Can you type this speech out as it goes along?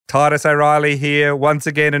Titus O'Reilly here, once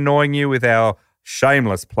again annoying you with our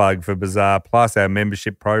shameless plug for Bazaar plus our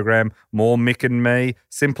membership program, More Mick and Me.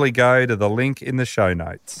 Simply go to the link in the show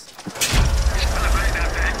notes.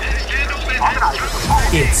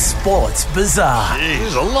 It's Sports Bazaar.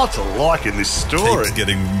 There's a lot to like in this story. Keeps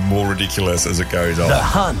getting more ridiculous as it goes on. The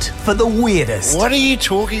hunt for the weirdest. What are you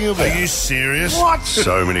talking about? Are you serious? What?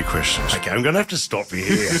 So many questions. Okay, I'm going to have to stop you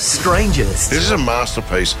here. Strangest. This is a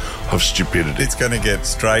masterpiece of stupidity. It's going to get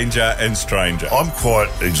stranger and stranger. I'm quite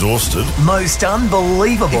exhausted. Most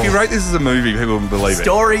unbelievable. If you wrote this as a movie, people wouldn't believe it.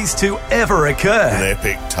 Stories to ever An occur.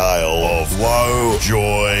 epic tale of woe,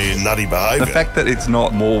 joy, nutty behaviour. The fact that it's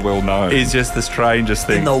not more well known is just the strangest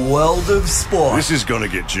thing. In the world of sport. This is going to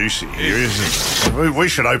get juicy here, isn't it? We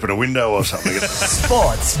should open a window or something.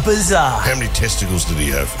 Sports Bazaar. How many testicles did he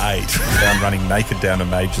have? 8. Found running naked down a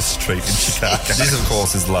major street in Chicago. This, of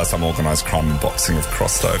course, is the last time organised crime and boxing have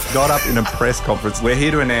crossed over. Got up in a press conference. We're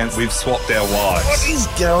here to announce we've swapped our wives. What is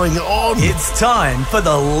going on? It's time for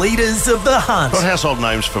the leaders of the hunt. Not household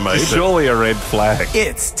names for me. Surely a red flag.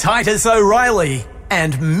 It's Titus O'Reilly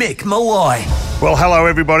and Mick Malloy. Well, hello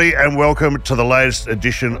everybody and welcome to the latest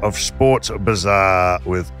edition of Sports Bazaar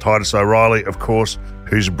with Titus O'Reilly, of course,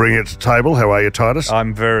 who's bringing it to table. How are you, Titus?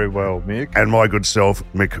 I'm very well, Mick. And my good self,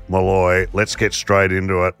 Mick Malloy. Let's get straight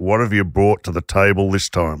into it. What have you brought to the table this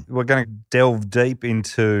time? We're going to delve deep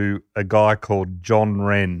into a guy called John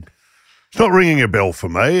Wren. It's not ringing a bell for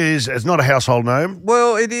me. It's not a household name.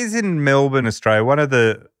 Well, it is in Melbourne, Australia. One of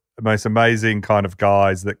the most amazing kind of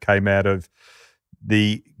guys that came out of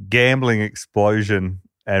the gambling explosion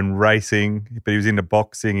and racing, but he was into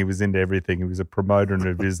boxing, he was into everything. He was a promoter and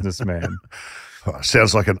a businessman.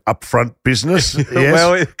 Sounds like an upfront business. Yes.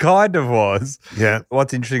 Well, it kind of was. Yeah.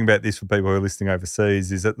 What's interesting about this for people who are listening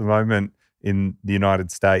overseas is at the moment in the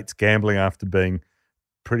United States, gambling, after being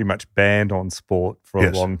pretty much banned on sport for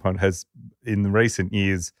a long time, has in the recent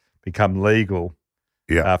years become legal.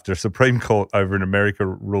 Yeah. After a Supreme Court over in America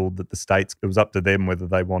ruled that the states, it was up to them whether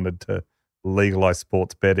they wanted to legalize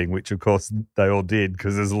sports betting, which of course they all did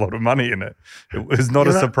because there's a lot of money in it. It was not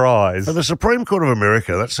a surprise. And the Supreme Court of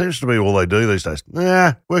America, that seems to be all they do these days.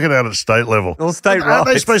 Work it out at state level. Well, state Aren't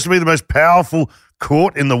they supposed to be the most powerful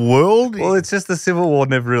court in the world? Well, it's just the Civil War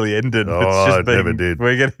never really ended. It never did.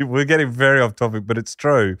 We're getting very off topic, but it's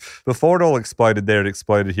true. Before it all exploded there, it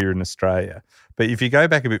exploded here in Australia. But if you go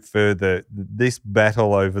back a bit further, this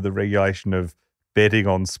battle over the regulation of betting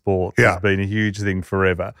on sports has been a huge thing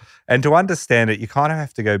forever. And to understand it, you kind of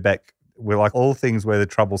have to go back. We're like all things where the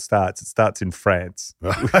trouble starts. It starts in France.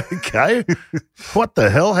 Okay. What the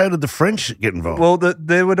hell? How did the French get involved? Well,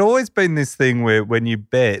 there would always been this thing where when you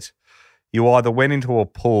bet, you either went into a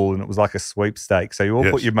pool and it was like a sweepstake. So you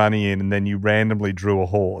all put your money in and then you randomly drew a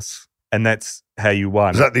horse. And that's how you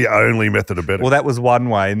won. Is that the only method of betting? Well, that was one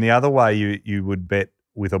way. And the other way, you would bet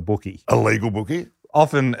with a bookie. A legal bookie?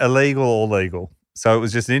 Often illegal or legal. So it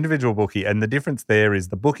was just an individual bookie. And the difference there is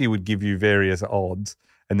the bookie would give you various odds,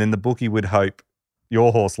 and then the bookie would hope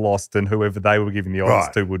your horse lost and whoever they were giving the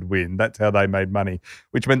odds to would win. That's how they made money,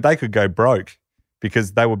 which meant they could go broke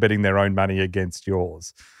because they were betting their own money against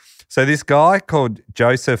yours. So this guy called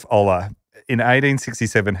Joseph Oller, in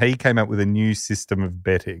 1867, he came up with a new system of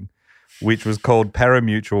betting, which was called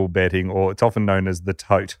parimutuel betting, or it's often known as the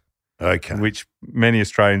tote, which many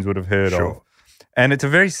Australians would have heard of. And it's a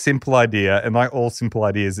very simple idea, and like all simple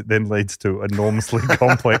ideas, it then leads to enormously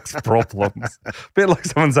complex problems. A bit like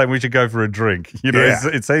someone saying we should go for a drink. You know,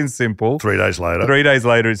 it seems simple. 3 days later. 3 days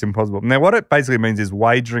later, it's impossible. Now, what it basically means is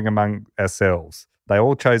wagering among ourselves. They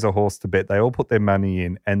all chose a horse to bet. They all put their money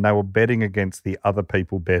in, and they were betting against the other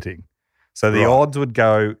people betting. So the odds would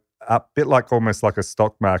go up, a bit like almost like a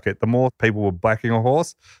stock market. The more people were backing a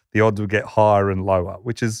horse, the odds would get higher and lower,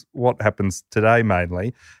 which is what happens today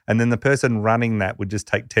mainly. And then the person running that would just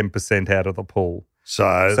take 10% out of the pool.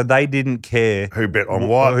 So they didn't care who bet on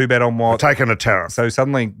what. Who bet on what. Taking a tariff. So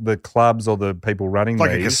suddenly the clubs or the people running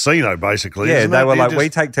like a casino, basically. Yeah, isn't they it? were like, we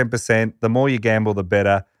take 10%. The more you gamble, the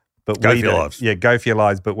better. But go for your lives. Yeah, go for your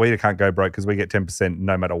lives. But we can't go broke because we get 10%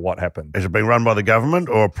 no matter what happens. Has it been run by the government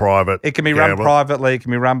or a private? It can be run privately. It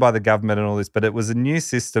can be run by the government and all this. But it was a new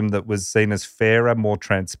system that was seen as fairer, more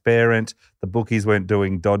transparent. The bookies weren't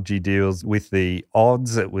doing dodgy deals with the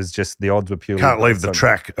odds. It was just the odds were purely. Can't leave the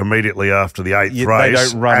track immediately after the eighth race.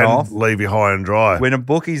 They don't run off. Leave you high and dry. When a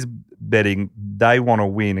bookie's betting, they want to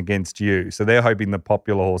win against you. So they're hoping the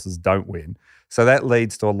popular horses don't win. So that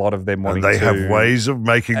leads to a lot of them wanting to... And they have ways of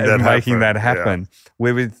making that happen. Yeah.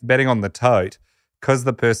 Where with betting on the tote, because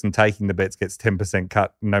the person taking the bets gets 10%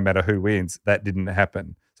 cut no matter who wins, that didn't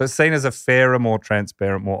happen. So it's seen as a fairer, more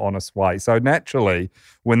transparent, more honest way. So naturally,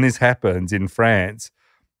 when this happens in France,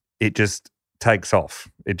 it just takes off.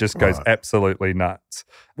 It just goes absolutely nuts.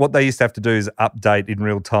 What they used to have to do is update in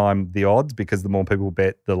real time the odds, because the more people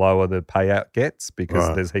bet, the lower the payout gets,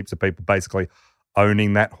 because there's heaps of people basically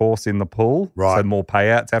owning that horse in the pool. Right. So more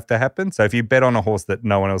payouts have to happen. So if you bet on a horse that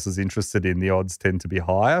no one else is interested in, the odds tend to be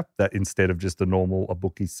higher, that instead of just a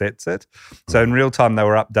bookie sets it. So in real time, they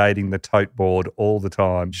were updating the tote board all the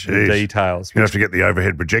time, the details. You have to get the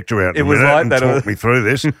overhead projector out. It was like that. Talk me through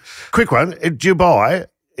this. Quick one. Dubai,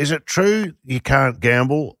 is it true you can't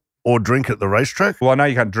gamble or drink at the racetrack? Well, I know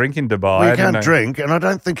you can't drink in Dubai. Well, you can't drink, and I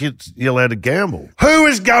don't think you're allowed to gamble. Who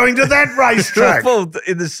is going to that racetrack? Well,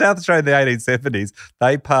 in the South Australia in the 1870s,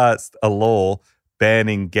 they passed a law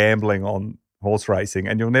banning gambling on horse racing,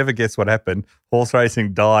 and you'll never guess what happened. Horse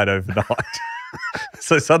racing died overnight.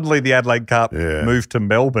 So suddenly the Adelaide Cup moved to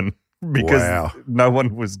Melbourne because no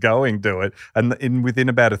one was going to it. And within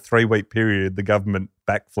about a 3-week period, the government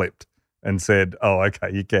backflipped and said, oh,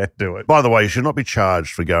 okay, you can't do it. By the way, you should not be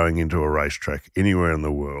charged for going into a racetrack anywhere in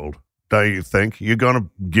the world. Don't you think? You're going to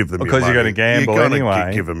give them your money. Because you're going to gamble anyway. You're going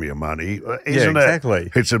to give them your money. Isn't exactly.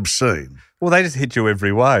 It? It's obscene. Well, they just hit you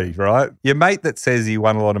every way, right? Your mate that says he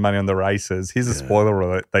won a lot of money on the races, here's a spoiler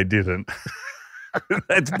alert, they didn't.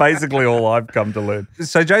 That's basically all I've come to learn.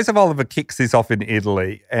 So Joseph Oliver kicks this off in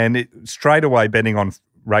Italy, and straight away betting on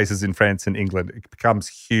races in France and England, it becomes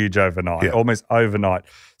huge overnight, almost overnight.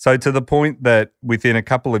 So to the point that within a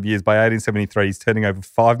couple of years, by 1873, he's turning over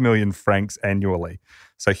 5 million francs annually.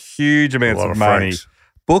 So huge amounts of money. Francs.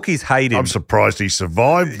 Bookies hate him. I'm surprised he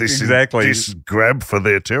survived this grab for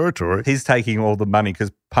their territory. He's taking all the money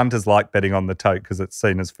because punters like betting on the tote because it's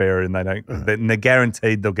seen as fair, and they're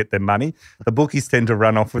guaranteed they'll get their money. The bookies tend to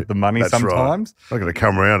run off with the money sometimes. Right. They're going to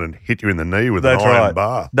come around and hit you in the knee with an iron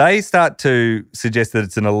bar. They start to suggest that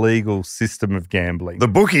it's an illegal system of gambling. The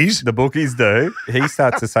bookies? The bookies do. He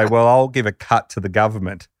starts to say, well, I'll give a cut to the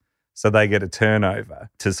government so they get a turnover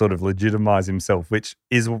to sort of legitimise himself, which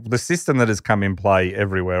is the system that has come in play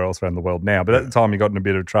everywhere else around the world now. But at the time, he got in a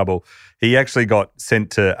bit of trouble. He actually got sent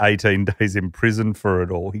to 18 days in prison for it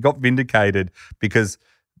all. He got vindicated because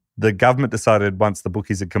the government decided, once the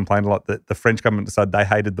bookies had complained a lot, that the French government decided they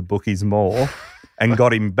hated the bookies more and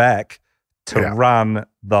got him back to run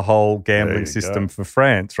the whole gambling system for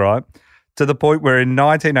France, right? To the point where in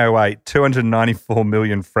 1908, 294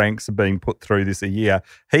 million francs are being put through this a year.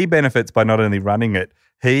 He benefits by not only running it,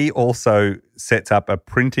 he also sets up a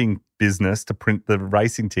printing business to print the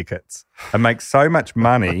racing tickets and makes so much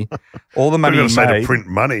money. All the money he made, to print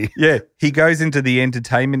money. Yeah, he goes into the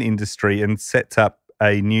entertainment industry and sets up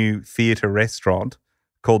a new theatre restaurant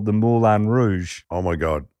called the Moulin Rouge. Oh, my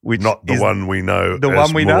God. Which not the one we know the as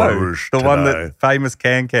one we Moulin know. Rouge the today. one that famous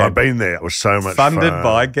Can-Can. I've been there. It was so much fun. Funded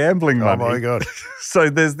by gambling money. Oh, my God.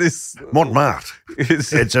 So there's this... Montmartre.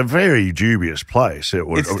 It's a very dubious place.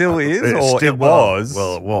 It still is? It was?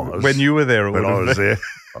 Well, it was. When you were there, when I was there.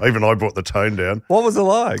 Even I brought the tone down. What was it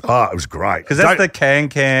like? Oh, it was great. Because that's the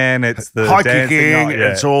Can-Can, it's the high dancing kicking, night,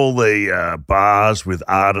 it's all the bars with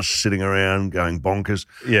artists sitting around going bonkers.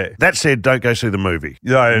 Yeah. That said, don't go see the movie.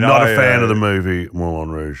 No, Not a fan of the movie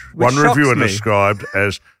Moulin Rouge. Which One reviewer me. described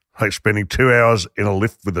as like spending 2 hours in a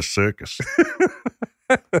lift with a circus.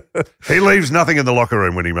 He leaves nothing in the locker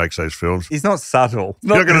room when he makes those films. He's not subtle.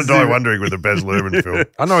 You're not going to die wondering with a Baz Luhrmann film.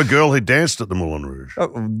 I know a girl who danced at the Moulin Rouge.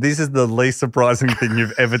 Oh, this is the least surprising thing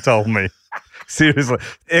you've ever told me. Seriously.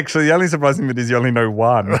 Actually, the only surprising bit is you only know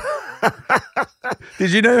one.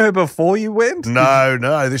 Did you know her before you went?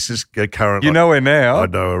 No, this is a current. You know her now? I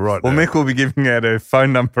know her right now. Well, Mick will be giving out her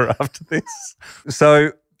phone number after this.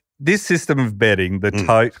 So this system of betting, the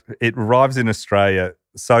tote, it arrives in Australia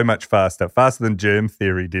so much faster than germ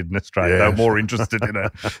theory did in Australia. They were more interested in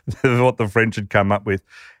it than what the French had come up with.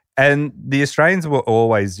 And the Australians were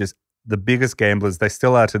always just the biggest gamblers. They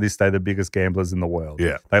still are to this day the biggest gamblers in the world.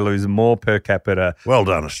 Yeah. They lose more per capita. Well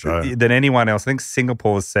done, Australia. Than anyone else. I think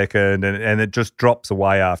Singapore's second, and it just drops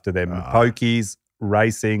away after them. Pokies,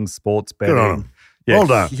 racing, sports betting. Good on them. Yeah, well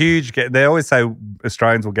done. Huge. They always say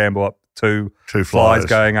Australians will gamble up two flies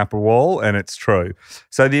going up a wall, and it's true.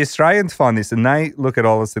 So the Australians find this, and they look at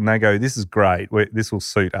all this and they go, this is great. This will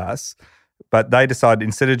suit us. But they decide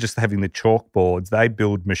instead of just having the chalkboards, they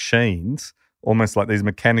build machines, almost like these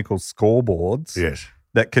mechanical scoreboards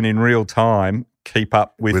that can in real time keep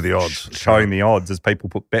up with the odds, showing the odds as people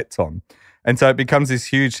put bets on. And so it becomes this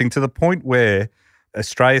huge thing to the point where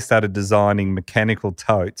Australia started designing mechanical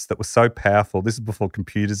totes that were so powerful, this is before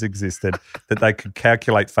computers existed, that they could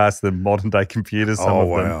calculate faster than modern day computers, some of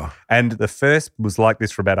them. And the first was like this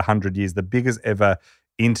for about 100 years. The biggest ever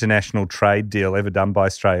international trade deal ever done by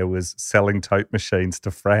Australia was selling tote machines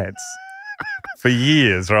to France. for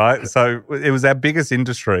years, right? So it was our biggest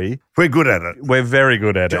industry. We're good at it. We're very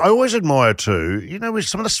good at it. I always admire too,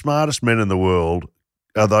 some of the smartest men in the world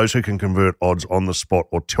are those who can convert odds on the spot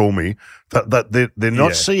or tell me that they're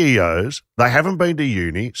not CEOs. They haven't been to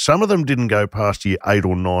uni. Some of them didn't go past year 8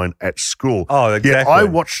 or 9 at school. Oh, exactly. Yet I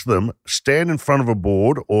watched them stand in front of a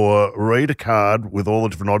board or read a card with all the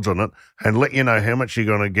different odds on it and let you know how much you're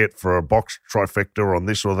going to get for a box trifecta on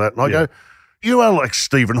this or that. And I go, you are like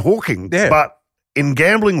Stephen Hawking, but in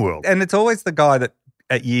gambling world. And it's always the guy that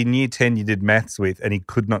at year 10 you did maths with and he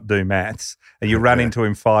could not do maths and you run into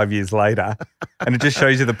him 5 years later and it just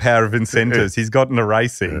shows you the power of incentives. He's got into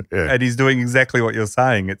racing and he's doing exactly what you're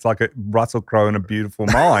saying. It's like a Russell Crowe in A Beautiful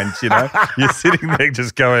Mind, You're sitting there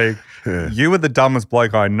just going, you were the dumbest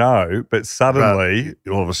bloke I know, but suddenly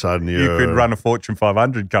all of a sudden you could run a Fortune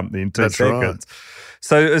 500 company in 2 seconds. Right.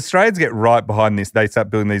 So Australians get right behind this. They start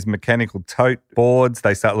building these mechanical tote boards.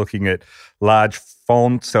 They start looking at large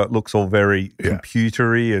fonts, so it looks all very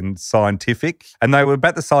computery and scientific. And they were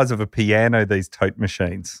about the size of a piano, these tote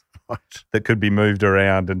machines that could be moved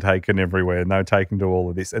around and taken everywhere. And they were taken to all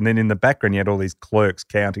of this. And then in the background, you had all these clerks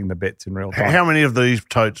counting the bets in real time. How many of these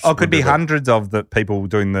totes? Oh, it could be hundreds of the people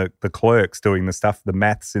doing the clerks doing the stuff, the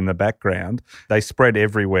maths in the background. They spread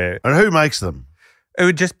everywhere. And who makes them? It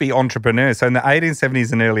would just be entrepreneurs. So in the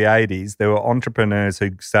 1870s and early 80s, there were entrepreneurs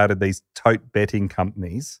who started these tote betting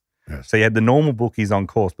companies. Yes. So you had the normal bookies on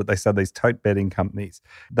course, but they started these tote betting companies.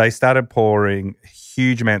 They started pouring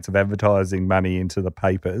huge amounts of advertising money into the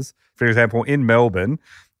papers. For example, in Melbourne,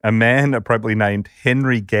 a man appropriately named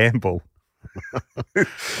Henry Gamble.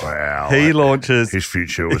 Wow. He launches... His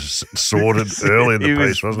future was sorted early in the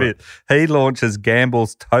piece, wasn't it? He launches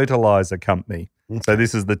Gamble's Totalizer Company. So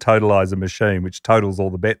this is the totalizer machine, which totals all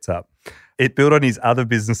the bets up. It built on his other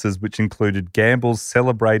businesses, which included Gamble's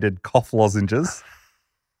Celebrated Cough Lozenges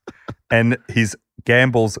and his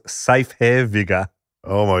Gamble's Safe Hair Vigor.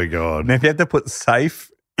 Oh, my God. Now, if you have to put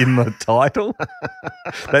safe in the title,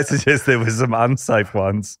 that suggests there were some unsafe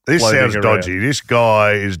ones. This sounds around. dodgy. This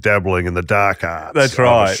guy is dabbling in the dark arts That's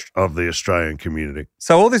right. of the Australian community.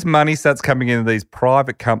 So all this money starts coming into these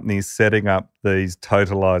private companies setting up these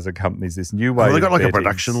totalizer companies, this new way Have they got like bettings. a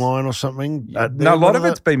production line or something? No, a lot of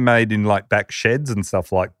it's been made in like back sheds and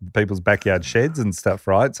stuff, like people's backyard sheds and stuff,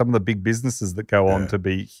 right? Some of the big businesses that go on to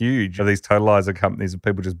be huge are these totalizer companies of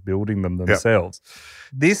people just building them themselves. Yep.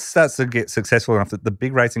 This starts to get successful enough that the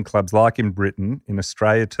big racing clubs, like in Britain, in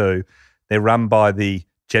Australia too, they're run by the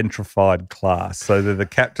gentrified class. So they're the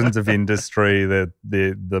captains of industry, they're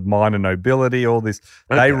the minor nobility, all this.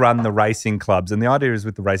 They run the racing clubs. And the idea is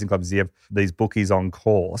with the racing clubs, you have these bookies on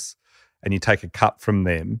course and you take a cut from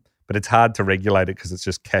them, but it's hard to regulate it because it's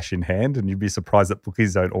just cash in hand, and you'd be surprised that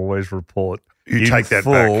bookies don't always report You take that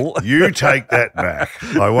back. You take that back.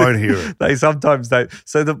 I won't hear it. They sometimes don't.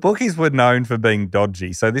 So the bookies were known for being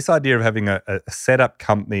dodgy. So this idea of having a setup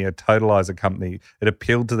company, a totalizer company, it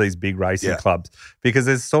appealed to these big racing clubs because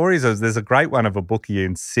there's a great one of a bookie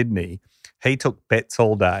in Sydney. He took bets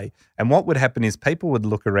all day. And what would happen is people would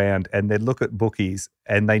look around and they'd look at bookies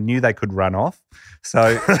and they knew they could run off.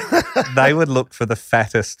 So they would look for the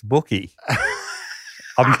fattest bookie.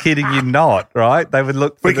 I'm kidding you not, right? They would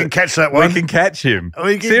look for We can catch that one. We can catch him.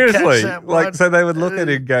 We can Seriously. catch that one. So they would look at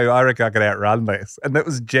it and go, I reckon I could outrun this. And that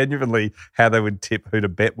was genuinely how they would tip who to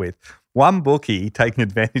bet with. One bookie, taking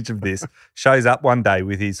advantage of this, shows up one day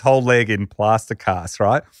with his whole leg in plaster cast,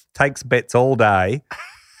 right? Takes bets all day.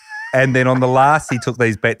 And then on the last, he took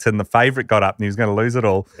these bets and the favourite got up and he was going to lose it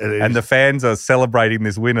all. And the fans are celebrating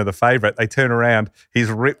this winner, the favourite. They turn around, he's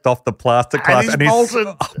ripped off the plaster cast and he's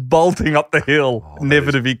bolting up the hill,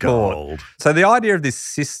 never to be caught. Gold. So the idea of this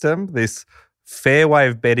system, this fair way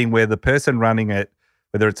of betting where the person running it,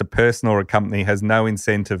 whether it's a person or a company, has no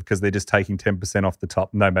incentive because they're just taking 10% off the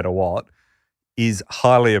top no matter what, is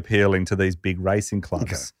highly appealing to these big racing clubs.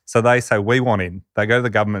 Okay. So they say, we want in. They go to the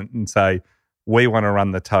government and say, we want to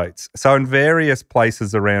run the totes. So in various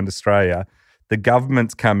places around Australia, the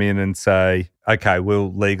governments come in and say, okay,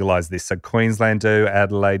 we'll legalise this. So Queensland do,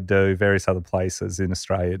 Adelaide do, various other places in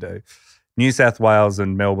Australia do. New South Wales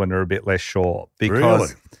and Melbourne are a bit less sure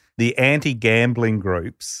because the anti-gambling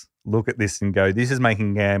groups look at this and go, this is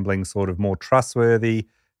making gambling sort of more trustworthy,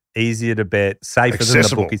 easier to bet, safer than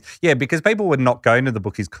the bookies. Yeah, because people were not going to the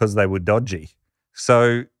bookies because they were dodgy.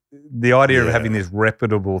 So the idea of having this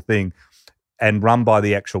reputable thing. and run by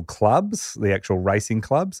the actual clubs, the actual racing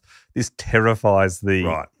clubs. This terrifies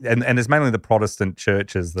and it's mainly the Protestant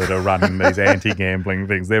churches that are running these anti-gambling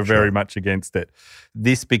things. They're very much against it.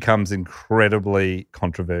 This becomes incredibly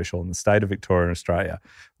controversial in the state of Victoria and Australia,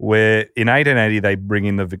 where in 1880 they bring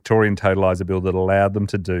in the Victorian Totaliser Bill that allowed them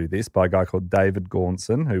to do this by a guy called David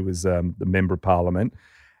Gaunson, who was the Member of Parliament.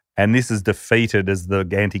 And this is defeated as the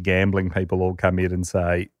anti-gambling people all come in and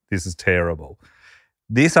say, this is terrible.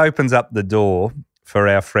 This opens up the door for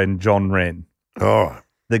our friend John Wren. Oh.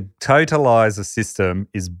 The totaliser system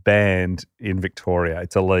is banned in Victoria.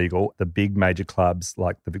 It's illegal. The big major clubs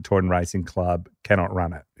like the Victorian Racing Club cannot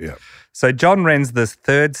run it. Yeah. So John Wren's the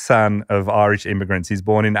third son of Irish immigrants. He's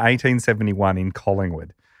born in 1871 in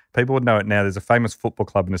Collingwood. People would know it now. There's a famous football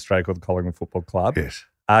club in Australia called the Collingwood Football Club. Yes.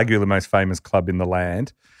 Arguably the most famous club in the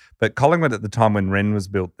land. But Collingwood at the time when Wren was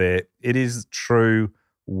built there, it is true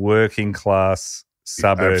working class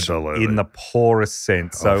suburb in the poorest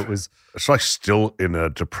sense. So it's like still in a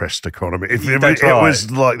depressed economy. It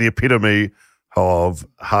was like the epitome of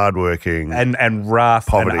hardworking and rough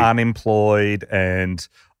poverty. And unemployed and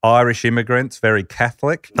Irish immigrants, very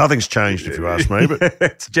Catholic. Nothing's changed if you ask me. But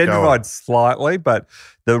it's gentrified slightly, but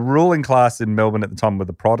the ruling class in Melbourne at the time were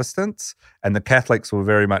the Protestants, and the Catholics were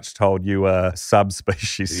very much told you are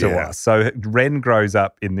subspecies to us. So Wren grows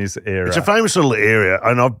up in this area. It's a famous little area,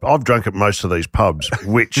 and I've drunk at most of these pubs,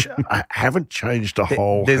 which haven't changed a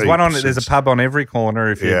whole There's there's a pub on every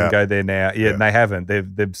corner if you can go there now. Yeah, and they haven't.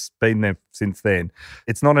 They've been there since then.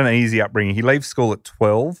 It's not an easy upbringing. He leaves school at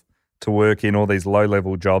 12 to work in all these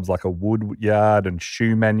low-level jobs like a wood yard and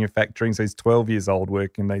shoe manufacturing. So he's 12 years old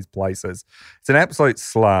working in these places. It's an absolute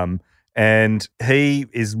slum, and he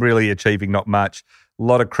is really achieving not much. A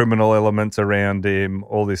lot of criminal elements around him,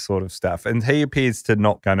 all this sort of stuff. And he appears to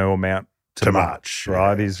not going to amount to much,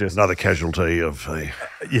 right? He's just another casualty of the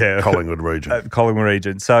Collingwood region. Collingwood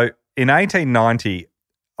region. So in 1890,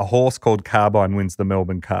 a horse called Carbine wins the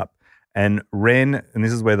Melbourne Cup. And Wren, and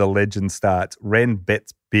this is where the legend starts, Wren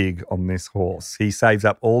bets big on this horse. He saves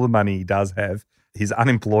up all the money he does have. He's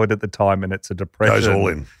unemployed at the time, and it's a depression. Goes all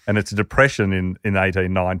in. And it's a depression in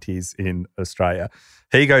 1890s in Australia.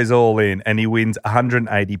 He goes all in, and he wins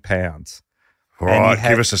 £180. Right,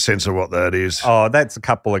 give us a sense of what that is. Oh, that's a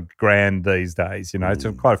couple of grand these days,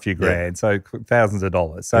 It's quite a few grand, so thousands of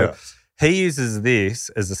dollars. So he uses this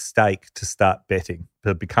as a stake to start betting,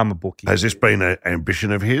 to become a bookie. Has this been an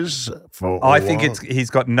ambition of his for a while? I think he's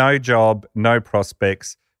got no job, no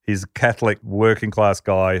prospects. He's a Catholic working class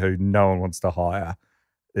guy who no one wants to hire.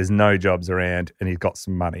 There's no jobs around, and he's got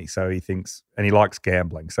some money. So he thinks, and he likes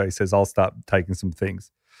gambling. So he says, I'll start taking some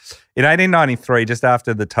things. In 1893, just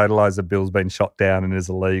after the Totaliser Bill's been shot down and is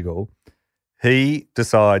illegal, he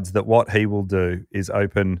decides that what he will do is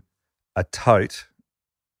open a tote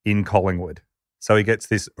in Collingwood. So he gets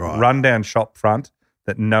this rundown shop front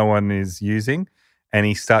that no one is using, and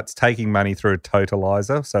he starts taking money through a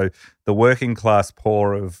totaliser. So the working class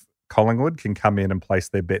poor of Collingwood can come in and place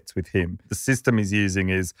their bets with him. The system he's using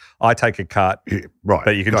is I take a cut,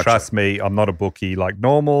 but you can trust me, I'm not a bookie like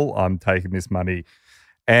normal, I'm taking this money.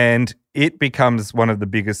 And it becomes one of the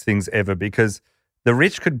biggest things ever because the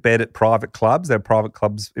rich could bet at private clubs. There are private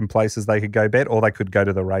clubs in places they could go bet, or they could go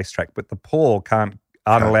to the racetrack. But the poor aren't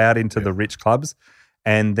allowed into the rich clubs.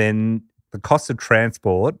 And then the cost of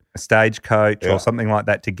transport, a stagecoach or something like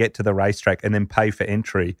that to get to the racetrack and then pay for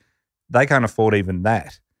entry, they can't afford even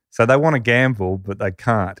that. So they want to gamble, but they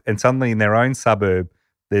can't. And suddenly in their own suburb,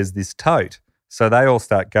 there's this tote. So they all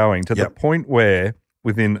start going to the point where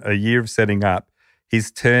within a year of setting up, he's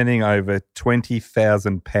turning over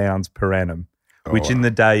 £20,000 per annum, which in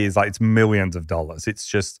the day is like it's millions of dollars. It's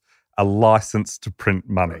just a license to print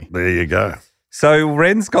money. There you go. So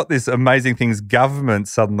Wren's got this amazing things. Governments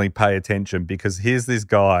suddenly pay attention because here's this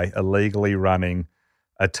guy illegally running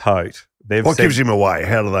a tote. What gives him away?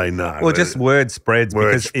 How do they know? Well, just word spreads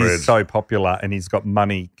because he's so popular and he's got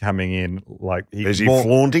money coming in. Is he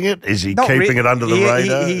flaunting it? Is he keeping it under the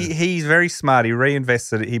radar? He's very smart. He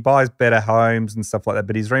reinvests it. He buys better homes and stuff like that,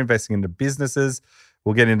 but he's reinvesting into businesses.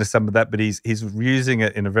 We'll get into some of that, but he's using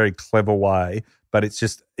it in a very clever way. But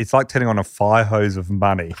it's like turning on a fire hose of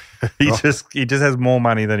money. He just has more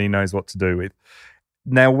money than he knows what to do with.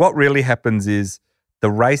 Now, what really happens is the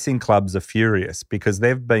racing clubs are furious because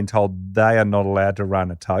they've been told they are not allowed to run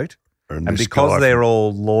a tote. And because they're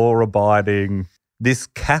all law-abiding, this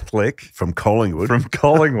Catholic from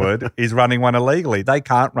Collingwood is running one illegally. They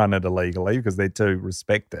can't run it illegally because they're too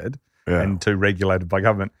respected and too regulated by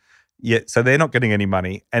government. Yeah, so they're not getting any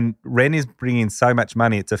money. And Wren is bringing in so much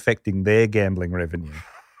money, it's affecting their gambling revenue.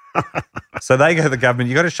 So they go to the government,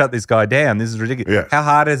 you got to shut this guy down. This is ridiculous. Yeah. How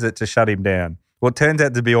hard is it to shut him down? Well, it turns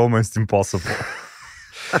out to be almost impossible.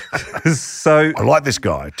 So I like this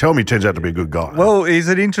guy. Tell me he turns out to be a good guy. well, he's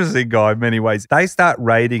an interesting guy in many ways. They start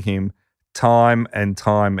raiding him time and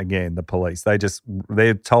time again, the police.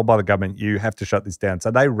 They're told by the government, you have to shut this down. So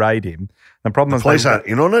they raid him. The problem is police aren't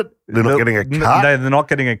in on it? They're not getting a cut? They're not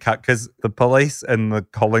getting a cut because the police and the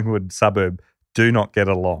Collingwood suburb do not get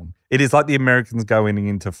along. It is like the Americans going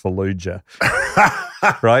into Fallujah,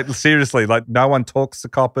 right? Seriously, like no one talks to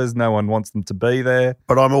coppers. No one wants them to be there.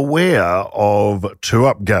 But I'm aware of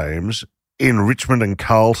two-up games in Richmond and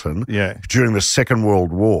Carlton during the Second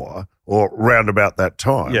World War or round about that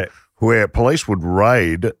time where police would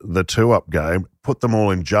raid the two-up game, put them all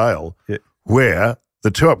in jail, where the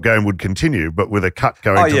two-up game would continue but with a cut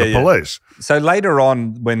going to the police. So later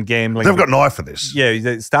on when gambling... They've got an eye for this. Yeah,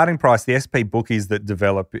 the starting price, the SP bookies that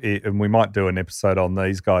develop, and we might do an episode on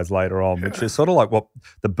these guys later on, which is sort of like what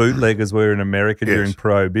the bootleggers were in America during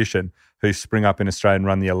Prohibition, who spring up in Australia and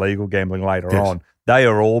run the illegal gambling later on. They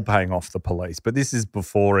are all paying off the police, but this is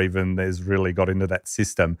before even there's really got into that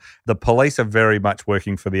system. The police are very much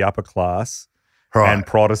working for the upper class and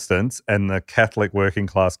Protestants, and the Catholic working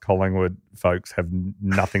class Collingwood folks have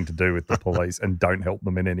nothing to do with the police and don't help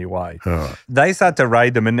them in any way. They start to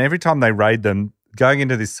raid them, and every time they raid them, going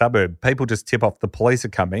into this suburb, people just tip off the police are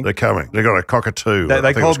coming. They're coming. They've got a cockatoo.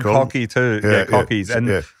 They call them cocky too. Yeah,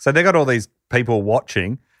 cockies. So they got all these people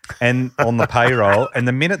watching and on the payroll, and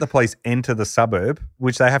the minute the police enter the suburb,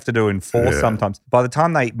 which they have to do in force sometimes, by the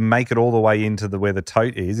time they make it all the way into where the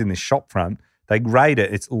tote is in this shop front, they raid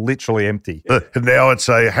it. It's literally empty. Now it's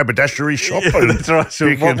a haberdashery shop. That's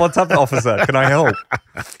right. What's up, officer? Can I help?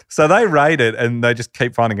 So they raid it and they just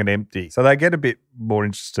keep finding it empty. So they get a bit more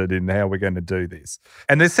interested in how we're going to do this.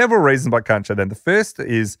 And there's several reasons why I can't shut down. The first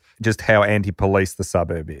is just how anti-police the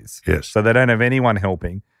suburb is. Yes. So they don't have anyone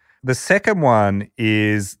helping. The second one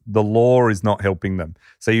is the law is not helping them.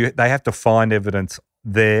 So they have to find evidence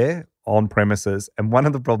there on premises. And one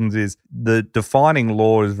of the problems is the defining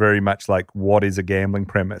law is very much like what is a gambling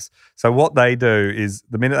premise. So what they do is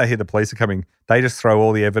the minute they hear the police are coming, they just throw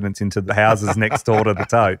all the evidence into the houses next door to the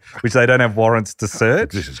tote, which they don't have warrants to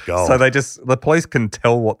search. This is gold. So the police can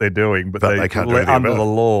tell what they're doing, but they can't do anything under about the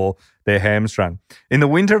law, they're hamstrung. In the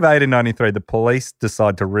winter of 1893, the police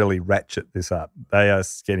decide to really ratchet this up. They are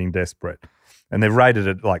getting desperate. And they've raided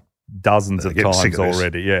it like dozens of times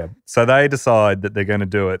already, So they decide that they're going to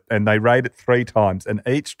do it, and they raid it 3 times, and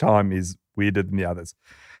each time is weirder than the others.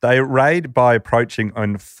 They raid by approaching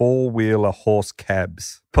on 4-wheeler horse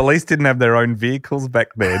cabs. Police didn't have their own vehicles back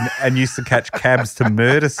then and used to catch cabs to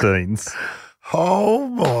murder scenes. Oh,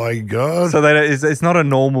 my God. So it's not a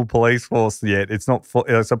normal police force yet. It's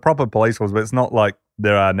a proper police force, but it's not like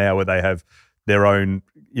there are now where they have their own,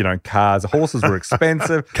 cars. Horses were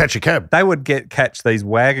expensive. Catch a cab. They would catch these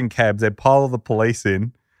wagon cabs. They'd pile the police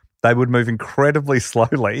in. They would move incredibly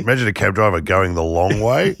slowly. Imagine a cab driver going the long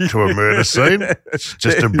way to a murder scene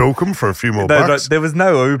just to bilk them for a few more bucks. There was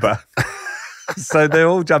no Uber. So they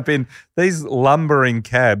all jump in. These lumbering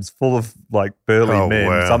cabs full of like burly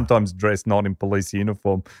men, sometimes dressed not in police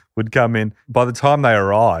uniform, would come in. By the time they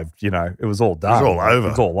arrived, it was all done. It was all over. It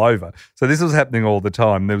was all over. So this was happening all the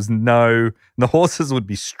time. There was the horses would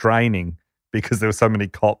be straining because there were so many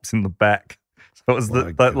cops in the back. So it was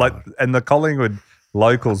and the Collingwood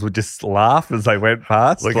locals would just laugh as they went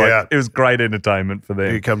past. Look out. It was great entertainment for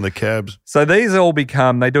them. Here come the cabs. So they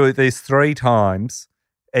do it these 3 times.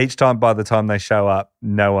 Each time, by the time they show up,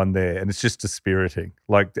 no one there. And it's just dispiriting.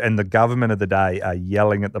 And the government of the day are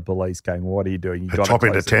yelling at the police going, what are you doing? The top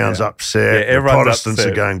end of town's upset. Yeah, the Protestants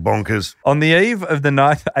are going bonkers. On the eve of the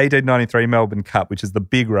 1893 Melbourne Cup, which is the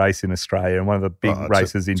big race in Australia and one of the big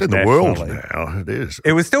races internationally. It's in the world now. It is.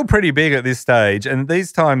 It was still pretty big at this stage. And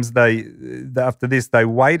these times, after this, they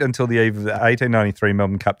wait until the eve of the 1893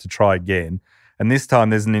 Melbourne Cup to try again. And this time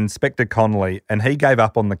there's an Inspector Connolly, and he gave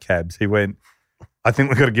up on the cabs. He went, I think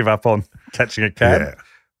we've got to give up on catching a cab. Yeah.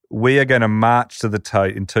 We are going to march to the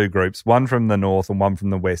tote in 2 groups, one from the north and one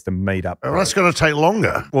from the west, and meet up. Well, that's going to take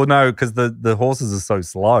longer. Well, no, because the horses are so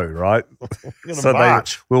slow, right? So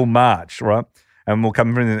march. They will march, right? And we'll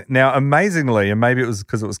come from now. Amazingly, and maybe it was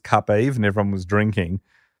because it was Cup Eve and everyone was drinking,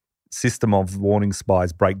 system of warning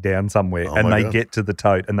spies break down somewhere, and they get to the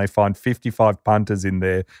tote and they find 55 punters in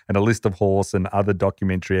there and a list of horse and other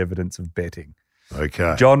documentary evidence of betting.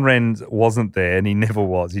 Okay. John Wren wasn't there, and he never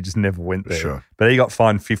was. He just never went there. Sure. But he got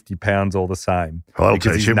fined £50 all the same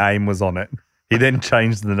because his name was on it. He then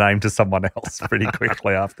changed the name to someone else pretty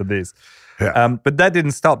quickly after this. Yeah. But that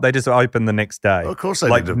didn't stop. They just opened the next day. Well, of course they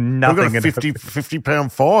like did. Nothing. They've got a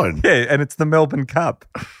 £50 fine. Yeah, and it's the Melbourne Cup.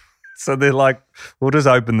 So they're like, we'll just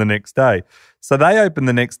open the next day. So they open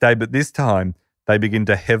the next day, but this time they begin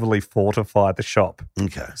to heavily fortify the shop.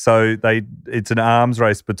 Okay. So it's an arms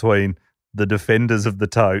race between the defenders of the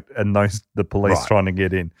tote and the police trying to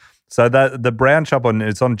get in. So the brown shop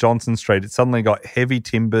it's on Johnson Street. It's suddenly got heavy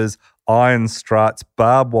timbers, iron struts,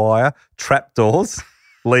 barbed wire, trapdoors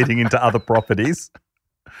leading into other properties.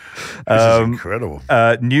 This is incredible.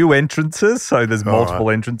 New entrances, so there's multiple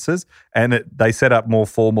entrances, and they set up more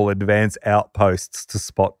formal advanced outposts to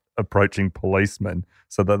spot approaching policemen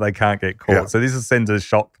so that they can't get caught. Yeah. So this sends a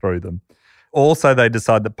shock through them. Also, they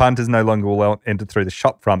decide that punters no longer will enter through the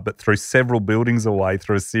shop front, but through several buildings away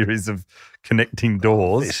through a series of connecting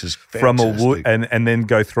doors this is from a wood, and then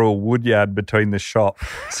go through a wood yard between the shop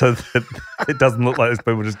so that it doesn't look like there's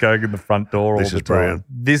people just going in the front door all the time. Brilliant.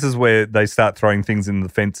 This is where they start throwing things in the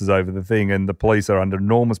fences over the thing, and the police are under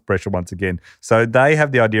enormous pressure once again. So they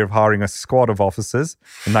have the idea of hiring a squad of officers,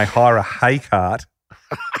 and they hire a hay cart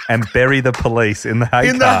and bury the police in the hay cart.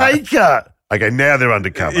 In the hay cart. Okay, now they're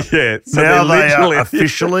undercover. Yeah. So now they are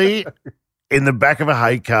officially in the back of a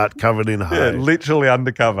hay cart covered in hay. Yeah, literally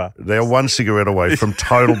undercover. They're one cigarette away from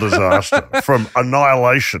total disaster, from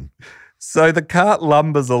annihilation. So the cart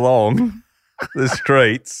lumbers along the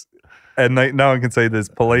streets and no one can see there's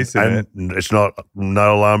police in it. It's no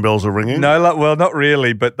alarm bells are ringing? Well, not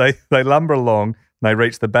really, but they lumber along and they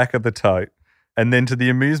reach the back of the tote. And then to the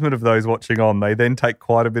amusement of those watching on, they then take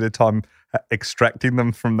quite a bit of time extracting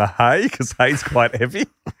them from the hay because hay's quite heavy.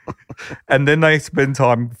 And then they spend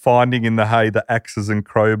time finding in the hay the axes and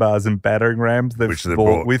crowbars and battering rams they've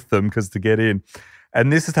brought with them because to get in.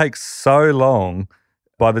 And this takes so long,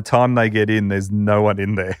 by the time they get in, there's no one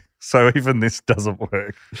in there. So even this doesn't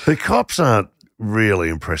work. The cops aren't really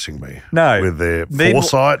impressing me. No. With their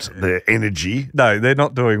foresight, their energy. No, they're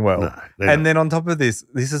not doing well. No, and then on top of this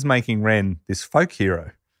is making Wren this folk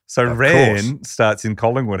hero. So Wren starts in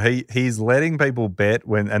Collingwood. He's letting people bet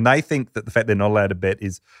and they think that the fact they're not allowed to bet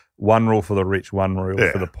is one rule for the rich, one rule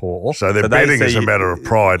for the poor. So their betting is a matter of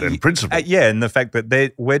pride and principle. And the fact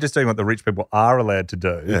that we're just doing what the rich people are allowed to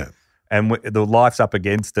do. Yeah. And the life's up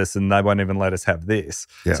against us and they won't even let us have this.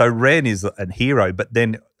 Yeah. So Wren is a hero, but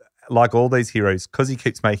then like all these heroes, because he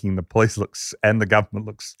keeps making the police and the government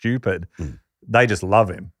look stupid, they just love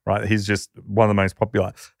him, right? He's just one of the most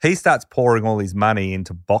popular. He starts pouring all his money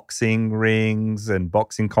into boxing rings and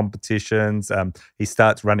boxing competitions. He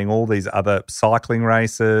starts running all these other cycling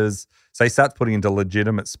races. So he starts putting into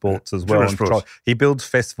legitimate sports as well. He builds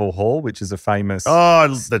Festival Hall, which is a famous...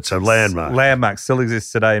 Oh, that's a landmark. Landmark. Still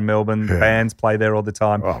exists today in Melbourne. Yeah. Bands play there all the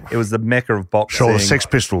time. Oh. It was the mecca of boxing. Saw the Sex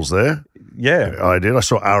Pistols there. Yeah. I did. I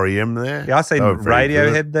saw REM there. Yeah, I seen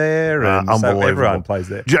Radiohead there. And so everyone plays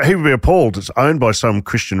there. He would be appalled. It's owned by some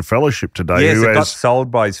Christian fellowship today. Yes, it got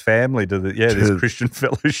sold by his family to this Christian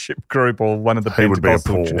fellowship group or one of the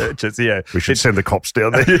Pentecostal churches. Yeah. We should send the cops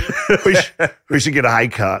down there. we should get a hay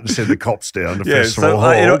cart and send the cops down to Festival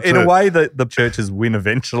Hall. In a way that the churches win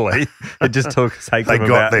eventually. It just take them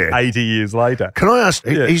about 80 years later. Can I ask,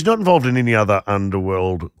 he's not involved in any other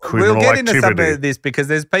underworld criminal activity? We'll get into some of this because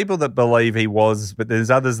there's people that believe he was, but there's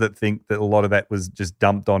others that think that a lot of that was just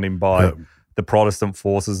dumped on him by the Protestant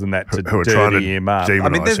forces and that to dirty him up. I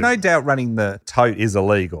mean, there's no doubt running the tote is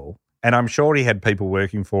illegal. And I'm sure he had people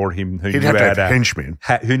working for him who knew how to henchmen.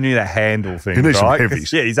 Who knew to handle things, he knew right? Some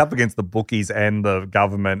heavies. Yeah, he's up against the bookies and the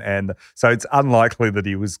government, so it's unlikely that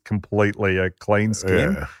he was completely a clean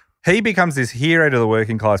skin. Yeah. He becomes this hero to the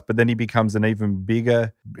working class, but then he becomes an even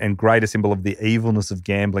bigger and greater symbol of the evilness of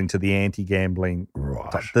gambling to the anti-gambling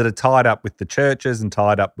that are tied up with the churches and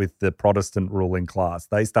tied up with the Protestant ruling class.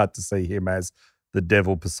 They start to see him as the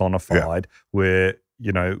devil personified, where,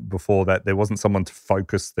 before that there wasn't someone to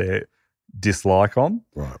focus their dislike on.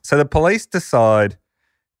 Right. So the police decide,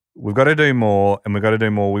 we've got to do more and we've got to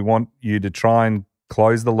do more. We want you to try and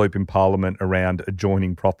close the loop in Parliament around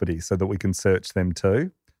adjoining properties so that we can search them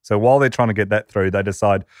too. So while they're trying to get that through, they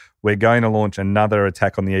decide we're going to launch another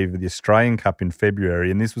attack on the eve of the Australian Cup in February,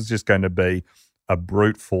 and this was just going to be a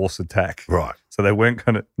brute force attack. Right. So they weren't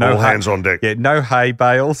going to... All hands on deck. Yeah, no hay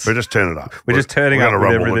bales. We're just turning up. We're just turning up with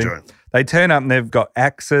everything. They turn up and they've got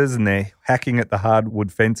axes and they're hacking at the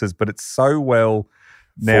hardwood fences, but it's so well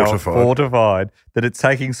now fortified that it's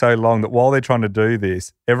taking so long that while they're trying to do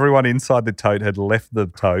this, everyone inside the tote had left the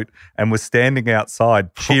tote and was standing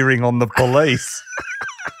outside cheering on the police.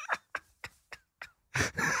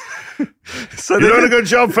 So you're doing a good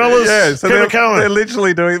job, fellas. Yeah, so they're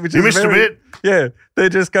literally doing it. You missed a bit. Yeah, they're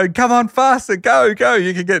just going, come on, faster, go.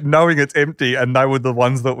 You can get knowing it's empty, and they were the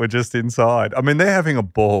ones that were just inside. I mean, they're having a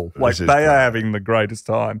ball. Like, they are having the greatest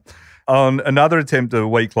time. On another attempt a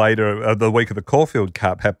week later, the week of the Caulfield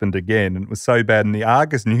Cup happened again, and it was so bad. And the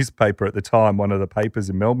Argus newspaper at the time, one of the papers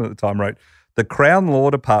in Melbourne at the time, wrote, "The Crown Law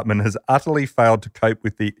Department has utterly failed to cope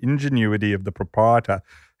with the ingenuity of the proprietor,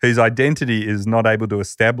 whose identity is not able to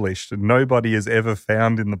establish, and nobody is ever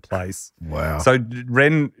found in the place." Wow. So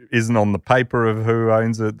Wren isn't on the paper of who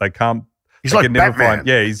owns it. They can't. He's they like can never Batman. find.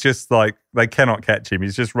 Yeah, he's just like, they cannot catch him.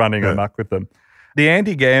 He's just running amok with them. The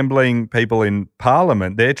anti-gambling people in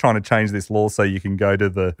Parliament, they're trying to change this law so you can go to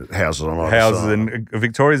the Houses on either houses. side. And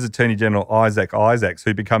Victoria's Attorney General Isaac Isaacs,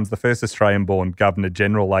 who becomes the first Australian-born Governor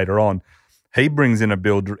General later on, he brings in a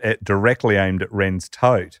bill directly aimed at Wren's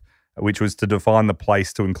tote, which was to define the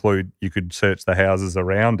place to include you could search the houses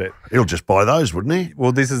around it. He'll just buy those, wouldn't he?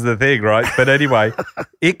 Well, this is the thing, right? But anyway,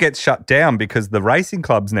 it gets shut down because the racing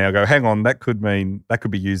clubs now go, hang on, that could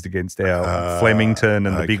be used against our Flemington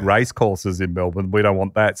and the big race courses in Melbourne. We don't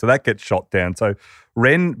want that. So that gets shot down. So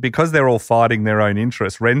Wren, because they're all fighting their own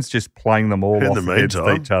interests, Wren's just playing them all off against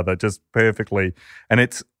each other just perfectly. And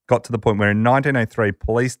it's got to the point where in 1903,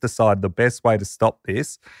 police decide the best way to stop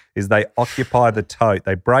this is they occupy the tote.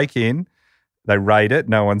 They break in, they raid it,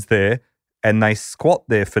 no one's there, and they squat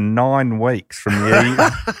there for 9 weeks from the eve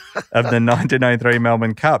of the 1903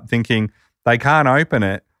 Melbourne Cup, thinking they can't open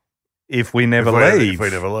it if we never leave. If we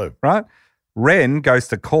never leave. Right? Wren goes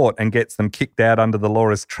to court and gets them kicked out under the law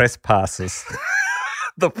as trespassers.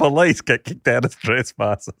 The police get kicked out as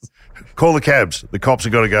trespassers. Call the cabs. The cops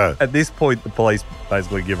have got to go. At this point, the police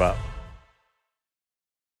basically give up.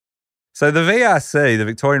 So the VRC, the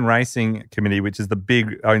Victorian Racing Committee, which is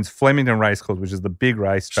owns Flemington Racecourse, which is the big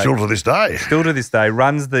racetrack. Still to this day.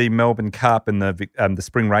 Runs the Melbourne Cup and the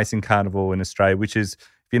Spring Racing Carnival in Australia, which is,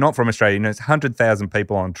 if you're not from Australia, you know, it's 100,000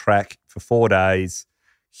 people on track for 4 days.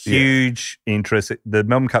 Huge interest. The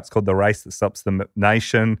Melbourne Cup's called the race that stops the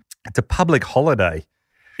nation. It's a public holiday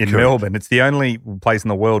in Melbourne. It's the only place in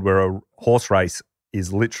the world where a horse race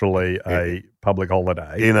is literally a public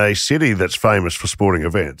holiday. In a city that's famous for sporting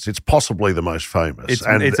events. It's possibly the most famous.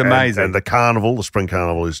 It's amazing. And the carnival, the spring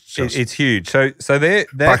carnival is just... It's huge. So they're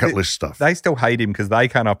bucket list stuff. They still hate him because they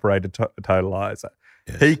can't operate a totalizer.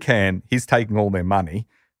 Yes. He can. He's taking all their money.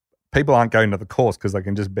 People aren't going to the course because they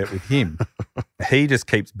can just bet with him. He just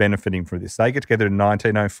keeps benefiting from this. They get together in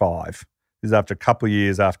 1905. This is after a couple of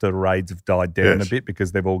years after the raids have died down a bit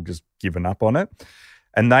because they've all just given up on it.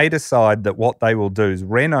 And they decide that what they will do is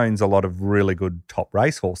Wren owns a lot of really good top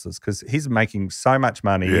racehorses because he's making so much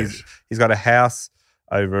money. Yes. He's got a house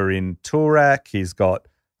over in Toorak. He's got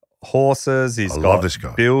horses. He's got this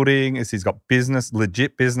guy. buildings. He's got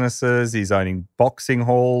legit businesses. He's owning boxing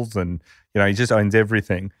halls and, he just owns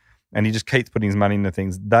everything. And he just keeps putting his money into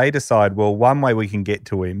things. They decide, well, one way we can get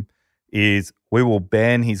to him is we will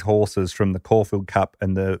ban his horses from the Caulfield Cup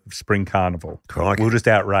and the Spring Carnival. Crikey. We'll just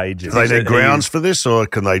outrage him. Do they need grounds for this or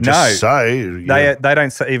can they just say? They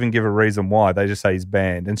don't even give a reason why. They just say he's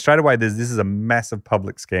banned. And straight away, this is a massive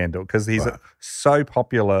public scandal because he's so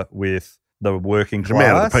popular with the working class.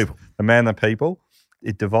 The man of the people. The man of the people.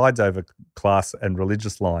 It divides over class and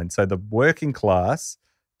religious lines. So the working class,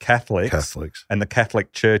 Catholics and the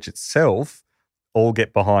Catholic Church itself all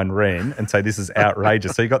get behind Wren and say this is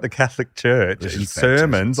outrageous. So you got the Catholic Church in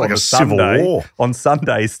sermons like on a civil war. On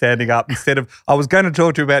Sundays standing up instead of, I was going to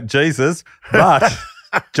talk to you about Jesus, but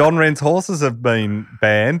John Wren's horses have been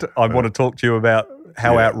banned. I want to talk to you about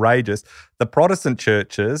how outrageous. The Protestant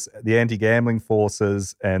churches, the anti-gambling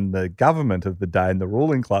forces and the government of the day and the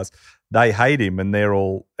ruling class, they hate him and they're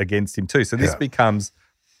all against him too. So this becomes...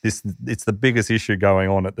 It's the biggest issue going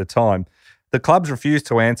on at the time. The clubs refuse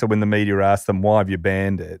to answer when the media asks them, why have you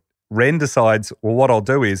banned it? Wren decides, well, what I'll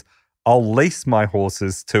do is I'll lease my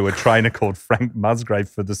horses to a trainer called Frank Musgrave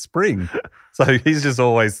for the spring. So he's just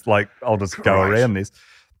always like, I'll just go around this.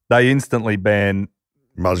 They instantly ban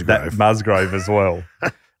Musgrave as well.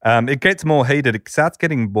 It gets more heated. It starts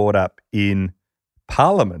getting brought up in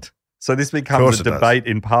Parliament. So this becomes a debate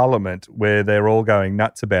in Parliament where they're all going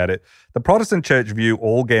nuts about it. The Protestant church view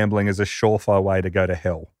all gambling as a surefire way to go to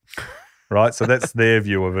hell, right? So that's their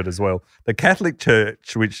view of it as well. The Catholic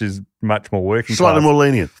Church, which is much more working class. Slightly more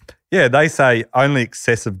lenient. Yeah, they say only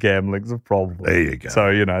excessive gambling is a problem. There you go. So,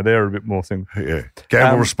 they're a bit more simple. Yeah.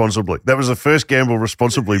 Gamble responsibly. That was the first gamble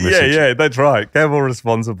responsibly message. Yeah, that's right. Gamble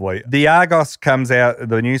responsibly. The Argos comes out,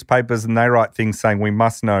 the newspapers, and they write things saying we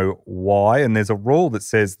must know why. And there's a rule that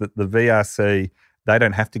says that the VRC, they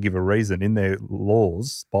don't have to give a reason in their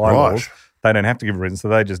laws, bylaws. Right. They don't have to give a reason, so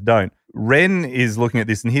they just don't. Wren is looking at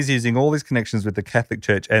this and he's using all his connections with the Catholic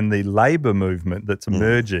Church and the Labour movement that's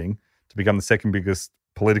emerging to become the second biggest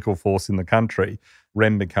political force in the country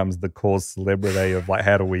Wren becomes the cause celebrity of like,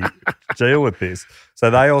 how do we deal with this? So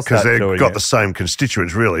they all start doing it. Because they've got the same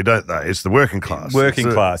constituents, really, don't they? It's the working class.